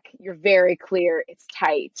visual deck. You're very clear. It's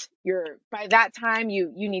tight. By that time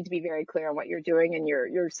you need to be very clear on what you're doing, and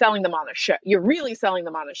you're selling them on a show. You're really selling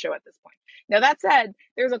them on a show at this point. Now that said,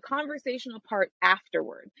 there's a conversational part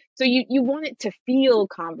afterward. So you want it to feel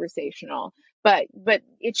conversational, but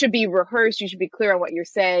it should be rehearsed. You should be clear on what you're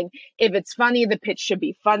saying. If it's funny, the pitch should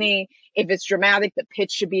be funny. If it's dramatic, the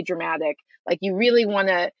pitch should be dramatic. Like you want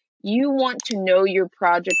to know your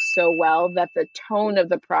project so well that the tone of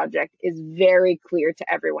the project is very clear to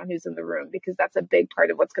everyone who's in the room, because that's a big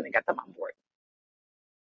part of what's going to get them on board.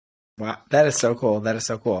 Wow. That is so cool.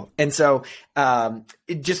 And so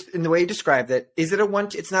just in the way you described it, is it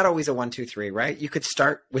it's not always a 1, 2, 3, right? You could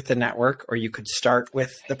start with the network, or you could start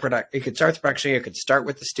with the product. You could start with the production. You could start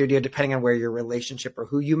with the studio, depending on where your relationship or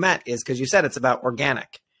who you met is. Cause you said it's about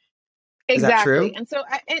organic. Exactly. Is that true? And so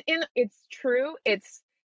and it's true. And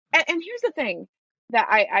here's the thing that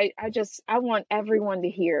I want everyone to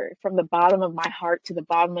hear from the bottom of my heart to the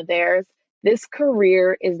bottom of theirs. This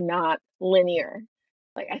career is not linear.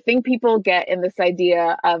 Like I think people get in this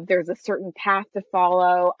idea of there's a certain path to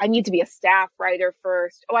follow. I need to be a staff writer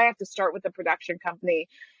first. Oh, I have to start with a production company.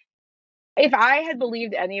 If I had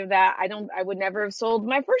believed any of that, I would never have sold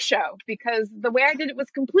my first show, because the way I did it was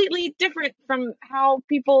completely different from how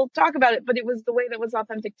people talk about it, but it was the way that was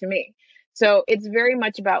authentic to me. So it's very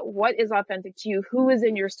much about what is authentic to you, who is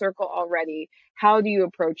in your circle already, how do you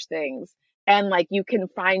approach things? And like you can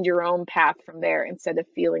find your own path from there instead of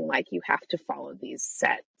feeling like you have to follow these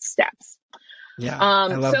set steps. Yeah. I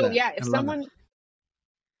love that. Yeah, if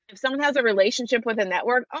someone has a relationship with a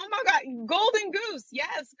network, oh my God, golden goose.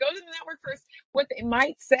 Yes, go to the network first. What they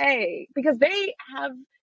might say, because they have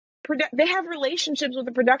relationships with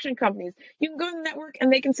the production companies. You can go to the network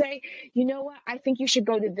and they can say, you know what, I think you should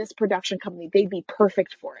go to this production company. They'd be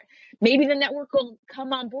perfect for it. Maybe the network will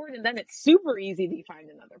come on board and then it's super easy to find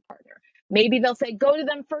another partner. Maybe they'll say, go to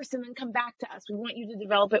them first and then come back to us. We want you to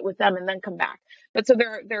develop it with them and then come back. But so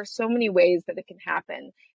there are so many ways that it can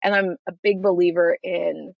happen. And I'm a big believer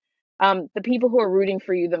in the people who are rooting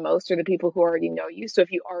for you the most are the people who already know you. So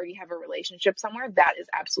if you already have a relationship somewhere, that is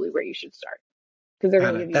absolutely where you should start, because they're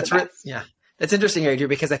going to give you the best. Yeah. That's interesting, Adrienne,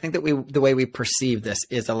 because I think that the way we perceive this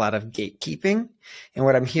is a lot of gatekeeping. And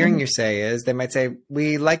what I'm hearing you say is they might say,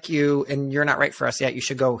 we like you and you're not right for us yet. You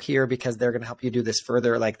should go here because they're going to help you do this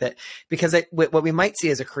further, like that. Because what we might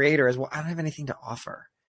see as a creator is, well, I don't have anything to offer.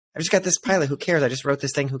 I just got this pilot. Who cares? I just wrote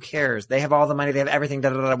this thing. Who cares? They have all the money. They have everything.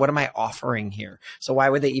 Da, da, da. What am I offering here? So why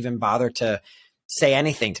would they even bother to say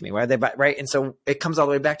anything to me? Why are they, right? And so it comes all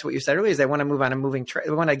the way back to what you said earlier, is they want to move on a moving train.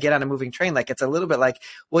 They want to get on a moving train. Like it's a little bit like,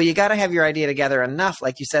 well, you got to have your idea together enough.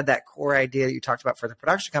 Like you said, that core idea that you talked about for the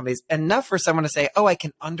production companies, enough for someone to say, oh, I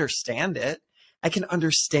can understand it. I can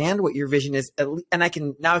understand what your vision is, and I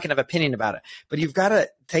can have opinion about it. But you've got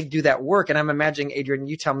to do that work. And I'm imagining, Adrienne,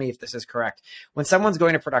 you tell me if this is correct. When someone's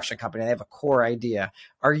going to a production company and they have a core idea,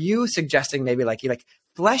 are you suggesting maybe like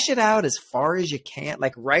flesh it out as far as you can.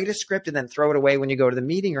 Like write a script and then throw it away when you go to the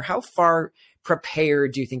meeting? Or how far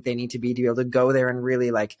prepared do you think they need to be able to go there and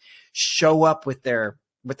really like show up with the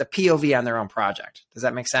POV on their own project? Does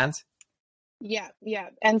that make sense? Yeah, yeah.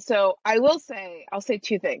 And so I'll say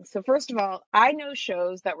two things. So first of all, I know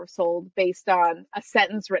shows that were sold based on a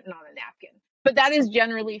sentence written on a napkin, but that is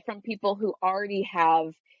generally from people who already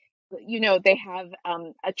have, they have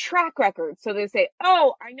a track record. So they say,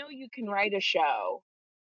 oh, I know you can write a show.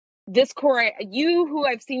 This core, you who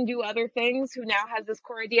I've seen do other things, who now has this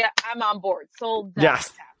core idea, I'm on board. Sold.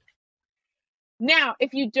 Yes. Now,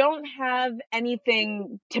 if you don't have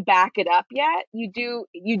anything to back it up yet, you do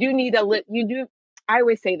need I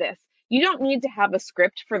always say this, you don't need to have a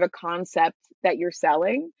script for the concept that you're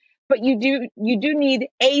selling, but you do need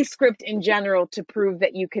a script in general to prove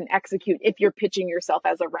that you can execute if you're pitching yourself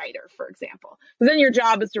as a writer, for example. Because then your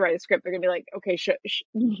job is to write a script. They're going to be like, okay, show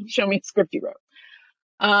me a script you wrote.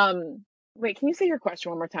 Wait, can you say your question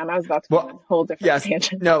one more time? I was about to go on a whole different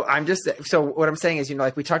tangent. No, so what I'm saying is,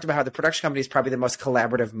 like we talked about how the production company is probably the most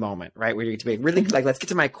collaborative moment, right? Where you get to be really like, let's get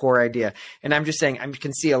to my core idea. And I'm just saying, I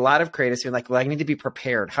can see a lot of creatives being like, well, I need to be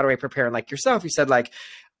prepared. How do I prepare? And like yourself, you said like,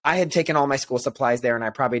 I had taken all my school supplies there and I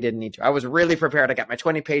probably didn't need to. I was really prepared. I got my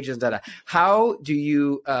 20 pages. How do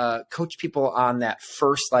you coach people on that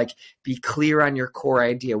first, like be clear on your core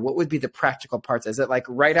idea? What would be the practical parts? Is it like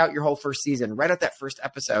write out your whole first season, write out that first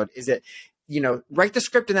episode? Is it, write the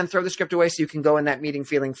script and then throw the script away so you can go in that meeting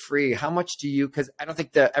feeling free? How much do you, because I don't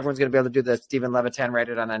think that everyone's going to be able to do the Stephen Levitan, write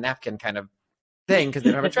it on a napkin kind of thing because they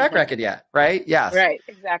don't have a track record yet, right? Yes. Right,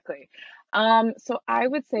 exactly. So I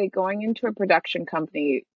would say going into a production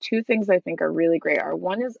company, two things I think are really great are,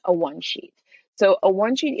 one is a one sheet. So a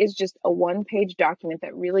one sheet is just a one-page document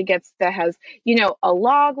that has, a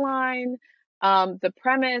log line, the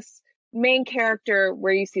premise, main character,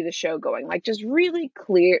 where you see the show going, like just really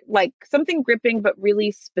clear, like something gripping, but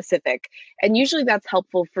really specific. And usually that's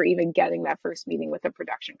helpful for even getting that first meeting with a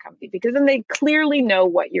production company, because then they clearly know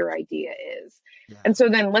what your idea is. Yeah. And so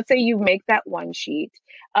then let's say you make that one sheet,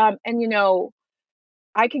 and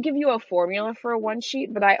I could give you a formula for a one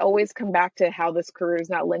sheet, but I always come back to how this career is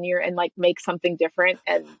not linear and like make something different.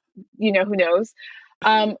 And who knows?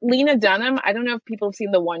 Lena Dunham, I don't know if people have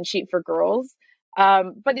seen the one sheet for girls.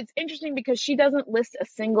 But it's interesting because she doesn't list a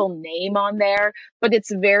single name on there, but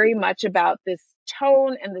it's very much about this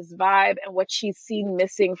tone and this vibe and what she's seen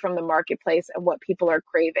missing from the marketplace and what people are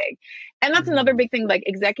craving. And that's another big thing. Like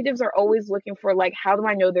executives are always looking for, like, how do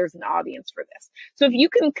I know there's an audience for this? So if you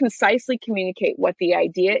can concisely communicate what the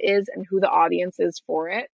idea is and who the audience is for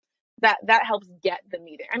it, that helps get the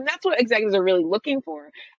meeting. I mean, that's what executives are really looking for.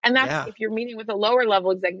 And that's, if you're meeting with a lower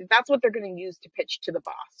level executive, that's what they're going to use to pitch to the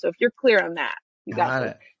boss. So if you're clear on that, you got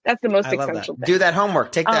it. That's the most essential thing. Do that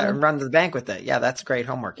homework. Take that and run to the bank with it. Yeah, that's great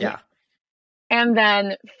homework. Yeah. And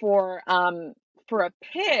then for a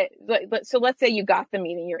pitch, so let's say you got the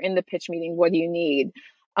meeting, you're in the pitch meeting. What do you need?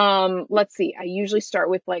 Let's see. I usually start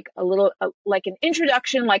with like like an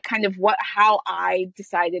introduction, like kind of how I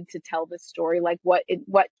decided to tell this story, like what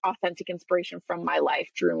authentic inspiration from my life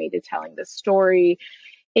drew me to telling this story.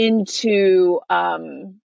 Into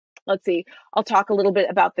let's see, I'll talk a little bit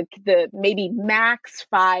about the maybe max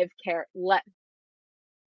 5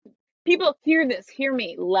 people hear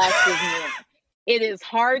me, less is more. It is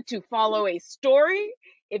hard to follow a story.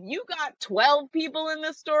 If you got 12 people in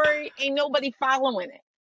the story, ain't nobody following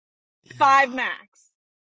it. 5 max.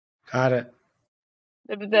 Got it.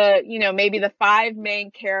 Maybe the 5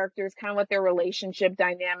 main characters, kind of what their relationship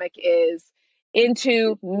dynamic is,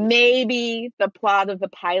 into maybe the plot of the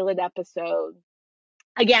pilot episode.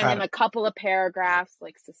 Again, in a couple of paragraphs,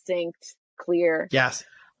 like succinct, clear. Yes.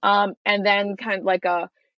 And then kind of like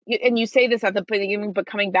and you say this at the beginning, but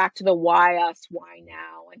coming back to the why us, why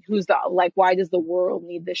now, and why does the world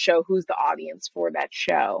need this show? Who's the audience for that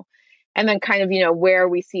show? And then kind of, where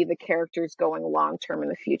we see the characters going long-term in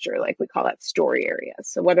the future, like we call that story areas.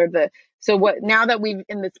 So now that we've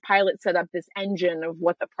in this pilot set up this engine of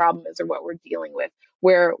what the problem is or what we're dealing with,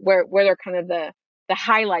 where are kind of the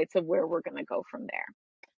highlights of where we're going to go from there.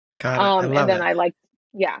 Got it. And then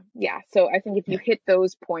so I think if you hit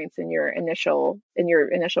those points in your initial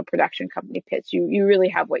production company pitch, you really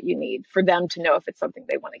have what you need for them to know if it's something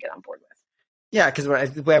they want to get on board with. Yeah,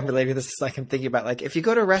 because the way I'm relating this is like I'm thinking about, like, if you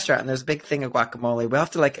go to a restaurant and there's a big thing of guacamole, we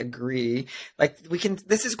have to like agree, like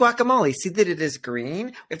this is guacamole, see that it is green.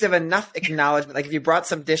 We have to have enough acknowledgement. Like if you brought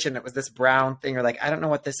some dish and it was this brown thing, or like, I don't know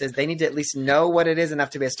what this is, they need to at least know what it is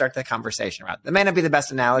enough to be able to start the conversation around. That may not be the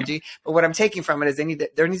best analogy, but what I'm taking from it is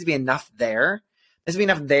there needs to be enough there This would be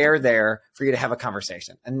enough there for you to have a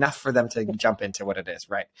conversation, enough for them to jump into what it is,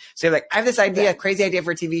 right? So you're like, I have this idea, crazy idea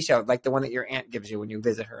for a TV show, like the one that your aunt gives you when you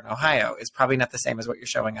visit her in Ohio is probably not the same as what you're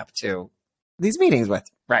showing up to these meetings with,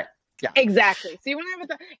 right? Yeah, exactly. So you want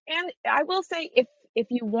to have and I will say, if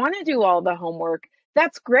you want to do all the homework,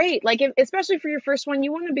 that's great. Like, especially for your first one,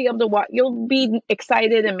 you want to be able to watch. You'll be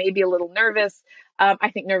excited and maybe a little nervous.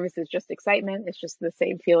 I think nervous is just excitement. It's just the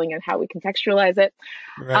same feeling and how we contextualize it.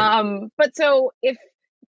 right. But so if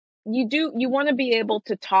you want to be able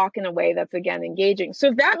to talk in a way that's, again, engaging. So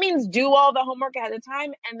if that means do all the homework ahead of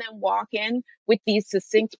time and then walk in with these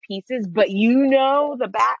succinct pieces, but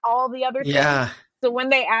all the other Yeah. things. So when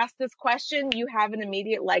they ask this question, you have an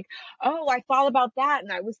immediate like, oh, I thought about that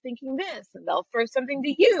and I was thinking this, and they'll throw something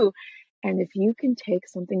to you. And if you can take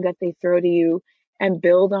something that they throw to you and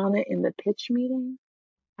build on it in the pitch meeting,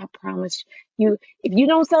 I promise you, if you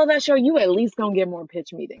don't sell that show, you at least gonna get more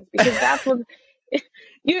pitch meetings, because that's what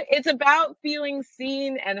it's about, feeling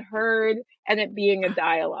seen and heard and it being a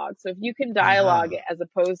dialogue. So if you can dialogue it as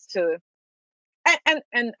opposed to,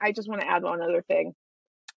 and I just want to add one other thing.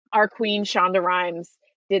 Our queen, Shonda Rhimes,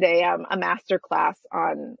 did a master class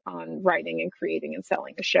on writing and creating and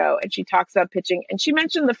selling a show. And she talks about pitching. And she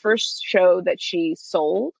mentioned the first show that she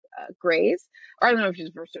sold, Grace, or I don't know if she's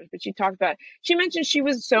the first show, but she mentioned she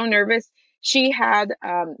was so nervous. She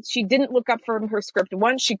didn't look up from her script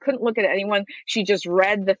once. She couldn't look at anyone. She just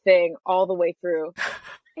read the thing all the way through.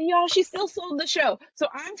 And y'all, she still sold the show. So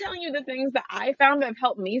I'm telling you the things that I found that have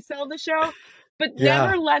helped me sell the show. But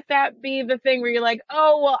never let that be the thing where you're like,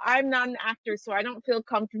 oh, well, I'm not an actor, so I don't feel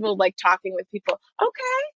comfortable like talking with people.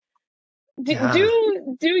 Okay,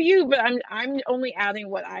 do you? But I'm only adding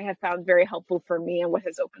what I have found very helpful for me and what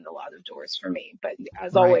has opened a lot of doors for me. But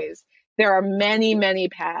as always, there are many, many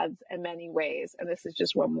paths and many ways, and this is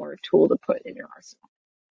just one more tool to put in your arsenal.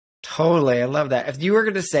 Totally. I love that. If you were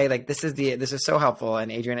going to say like, this is so helpful.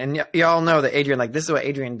 And Adrienne, and y'all know that Adrienne, like, this is what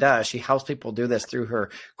Adrienne does. She helps people do this through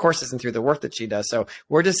her courses and through the work that she does. So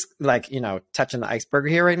we're just like, touching the iceberg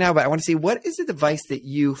here right now, but I want to see, what is the advice that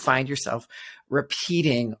you find yourself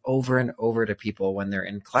repeating over and over to people when they're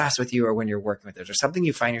in class with you or when you're working with them? Is there something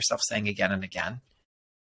you find yourself saying again and again?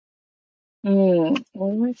 What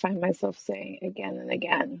do I find myself saying again and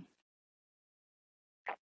again?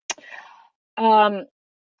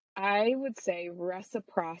 I would say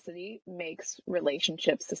reciprocity makes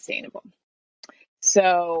relationships sustainable.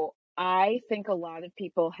 So I think a lot of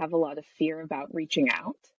people have a lot of fear about reaching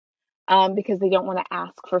out, because they don't want to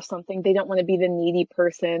ask for something. They don't want to be the needy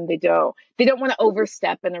person. They don't want to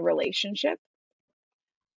overstep in a relationship.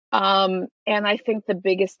 And I think the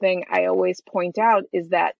biggest thing I always point out is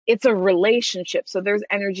that it's a relationship. So there's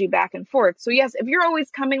energy back and forth. So yes, if you're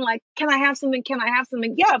always coming like, can I have something? Can I have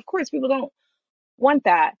something? Yeah, of course, people don't want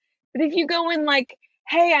that. But if you go in like,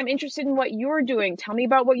 hey, I'm interested in what you're doing. Tell me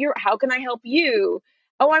about how can I help you?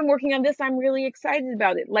 Oh, I'm working on this. I'm really excited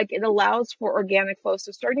about it. Like, it allows for organic flow.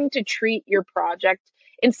 So starting to treat your project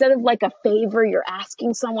instead of like a favor you're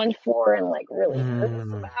asking someone for and like really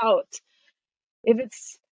nervous about. If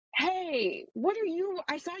it's, hey,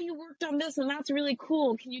 I saw you worked on this and that's really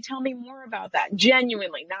cool. Can you tell me more about that?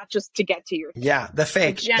 Genuinely, not just to get to your thing. Yeah, the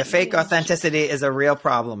fake authenticity is a real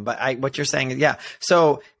problem. But what you're saying is, yeah.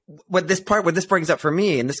 So what this brings up for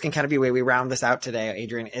me, and this can kind of be the way we round this out today,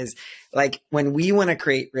 Adrienne, is like, when we want to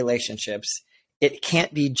create relationships, it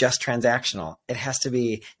can't be just transactional. It has to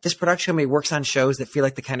be, this production company works on shows that feel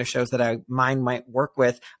like the kind of shows that mine might work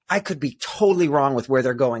with. I could be totally wrong with where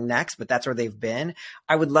they're going next, but that's where they've been.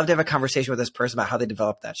 I would love to have a conversation with this person about how they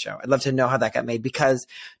developed that show. I'd love to know how that got made, because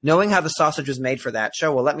knowing how the sausage was made for that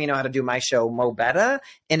show will let me know how to do my show mo better.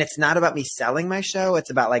 And it's not about me selling my show. It's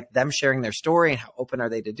about like them sharing their story and how open are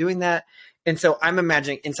they to doing that. And so I'm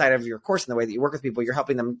imagining inside of your course and the way that you work with people, you're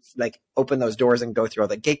helping them like open those doors and go through all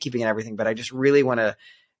the gatekeeping and everything. But I just really want to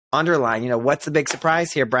underline, what's the big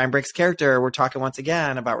surprise here? Brian Brick's character, we're talking once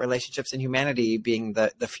again about relationships and humanity being the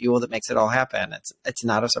fuel that makes it all happen. It's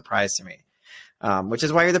not a surprise to me, which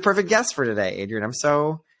is why you're the perfect guest for today, Adrienne. I'm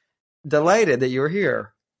so delighted that you were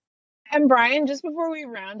here. And Brian, just before we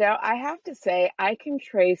round out, I have to say, I can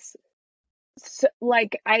trace,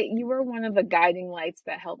 you were one of the guiding lights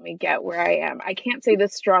that helped me get where I am. I can't say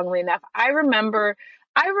this strongly enough. I remember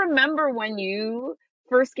when you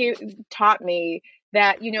first taught me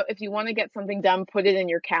that, if you want to get something done, put it in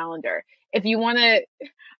your calendar. If you want to,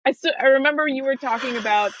 I remember you were talking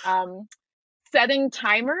about setting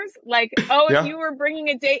timers, like, if you were bringing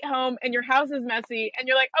a date home and your house is messy and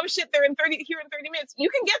you're like, oh shit, they're here in 30 minutes. You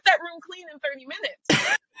can get that room clean in 30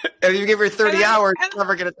 minutes. If you give her 30 hours, you're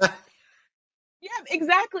never going to. Yeah,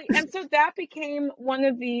 exactly. And so that became one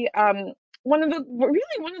of the one of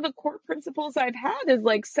the core principles I've had is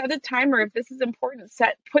like set a timer. If this is important,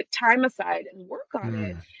 put time aside and work on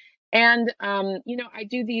it. And,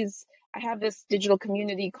 I have this digital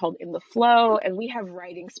community called In the Flow, and we have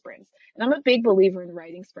writing sprints. And I'm a big believer in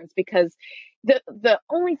writing sprints because the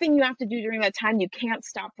only thing you have to do during that time, you can't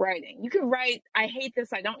stop writing. You can write, I hate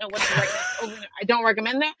this, I don't know what to write next, I don't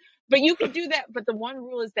recommend that, but you can do that. But the one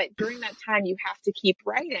rule is that during that time, you have to keep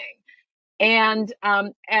writing. And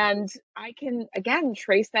I can, again,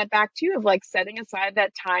 trace that back to you of like setting aside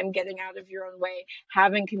that time, getting out of your own way,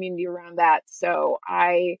 having community around that. So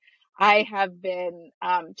I have been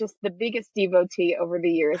just the biggest devotee over the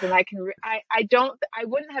years, and I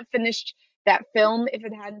wouldn't have finished that film if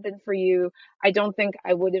it hadn't been for you. I don't think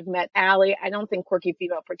I would have met Allie. I don't think Quirky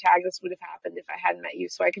Female Protagonist would have happened if I hadn't met you.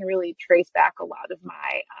 So I can really trace back a lot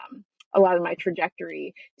of my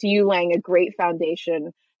trajectory to you laying a great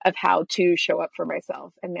foundation of how to show up for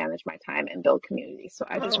myself and manage my time and build community. So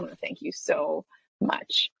I just want to thank you so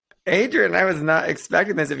much. Adrienne, I was not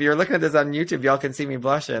expecting this. If you're looking at this on YouTube, y'all can see me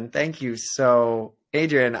blushing. Thank you. So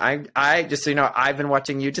Adrienne, I just, so you know, I've been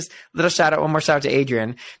watching you, just a little shout out, one more shout out to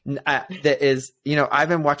Adrienne. That is, you know, I've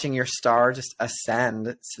been watching your star just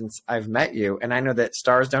ascend since I've met you. And I know that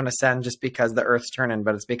stars don't ascend just because the earth's turning,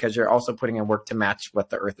 but it's because you're also putting in work to match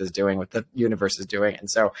what the earth is doing, what the universe is doing. And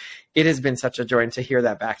so it has been such a joy, and to hear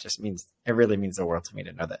that back it really means the world to me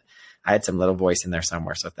to know that I had some little voice in there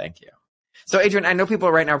somewhere. So thank you. So Adrienne, I know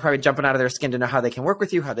people right now are probably jumping out of their skin to know how they can work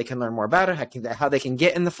with you, how they can learn more about it, how they can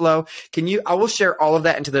get in the flow. I will share all of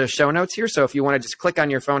that into the show notes here. So if you want to just click on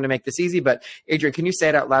your phone to make this easy, but Adrienne, can you say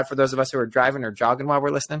it out loud for those of us who are driving or jogging while we're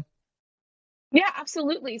listening? Yeah,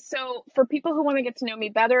 absolutely. So for people who want to get to know me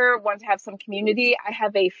better, want to have some community, I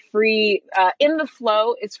have a free, In the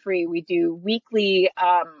Flow is free. We do weekly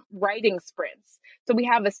writing sprints. So we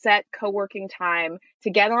have a set co-working time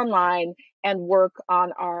to get online and work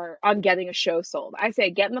on getting a show sold. I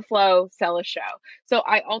say get in the flow, sell a show. So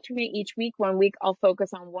I alternate each week. One week I'll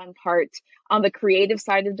focus on one part on the creative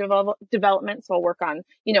side of development. So I'll work on,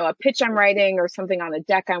 a pitch I'm writing or something on a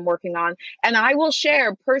deck I'm working on. And I will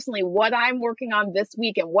share personally what I'm working on this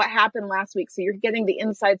week and what happened last week. So you're getting the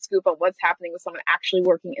inside scoop of what's happening with someone actually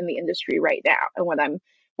working in the industry right now and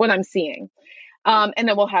what I'm seeing. And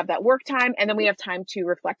then we'll have that work time, and then we have time to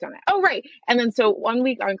reflect on it. Oh, right. And then so 1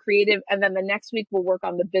 week on creative, and then the next week we'll work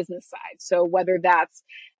on the business side. So whether that's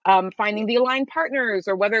finding the aligned partners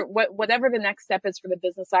or whatever the next step is for the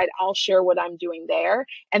business side, I'll share what I'm doing there.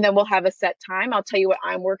 And then we'll have a set time. I'll tell you what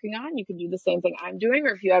I'm working on. You can do the same thing I'm doing,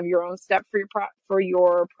 or if you have your own step for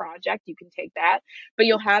your project, you can take that. But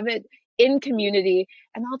you'll have it in community.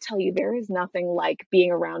 And I'll tell you, there is nothing like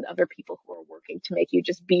being around other people who are working to make you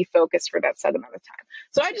just be focused for that set amount of time.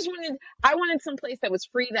 So I wanted some place that was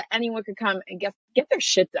free that anyone could come and get their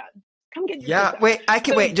shit done. Come get your shit done. Wait,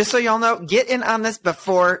 wait, just so y'all know, get in on this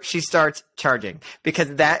before she starts charging,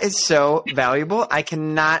 because that is so valuable.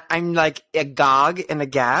 I'm like agog and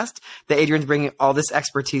aghast that Adrienne's bringing all this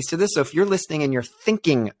expertise to this. So if you're listening and you're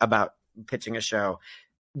thinking about pitching a show,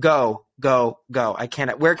 go. I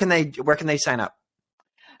cannot. Where can they sign up?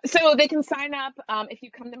 So they can sign up if you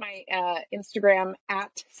come to my Instagram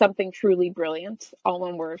at something truly brilliant, all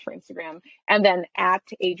one word for Instagram, and then at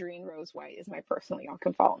Adrienne Rose White is my personal. Y'all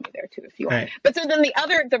can follow me there too if you want. Right. But so then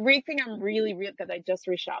the big thing I'm really that I just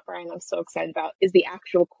reshot, Brian, I'm so excited about is the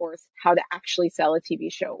actual course, how to actually sell a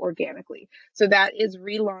TV show organically. So that is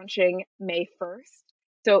relaunching May 1st.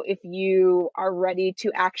 So if you are ready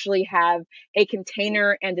to actually have a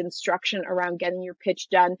container and instruction around getting your pitch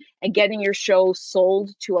done and getting your show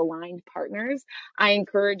sold to aligned partners, I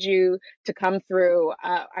encourage you to come through.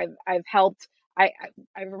 I've helped. I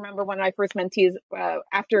remember when I first mentees,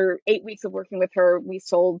 after 8 weeks of working with her,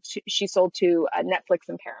 she sold to Netflix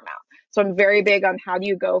and Paramount. So I'm very big on how do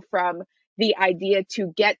you go from the idea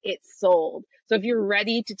to get it sold. So if you're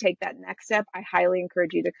ready to take that next step, I highly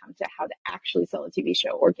encourage you to come to how to actually sell a TV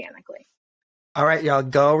show organically. All right, y'all,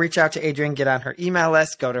 go reach out to Adrienne, get on her email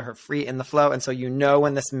list, go to her free In the Flow. And so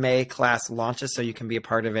when this May class launches, so you can be a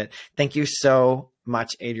part of it. Thank you so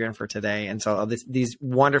much, Adrienne, for today. And so these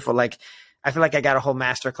wonderful, I feel like I got a whole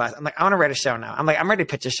masterclass. I'm like, I want to write a show now. I'm ready to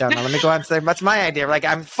pitch a show now. Let me go out and say, that's my idea.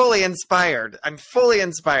 I'm fully inspired. I'm fully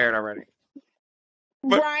inspired already.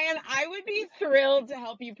 Brian, I would be thrilled to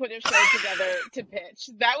help you put a show together to pitch.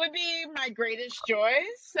 That would be my greatest joy.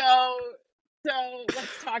 So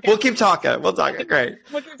let's talk. We'll keep talking. We'll talk. Great.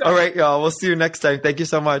 All right, y'all. We'll see you next time. Thank you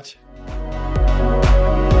so much.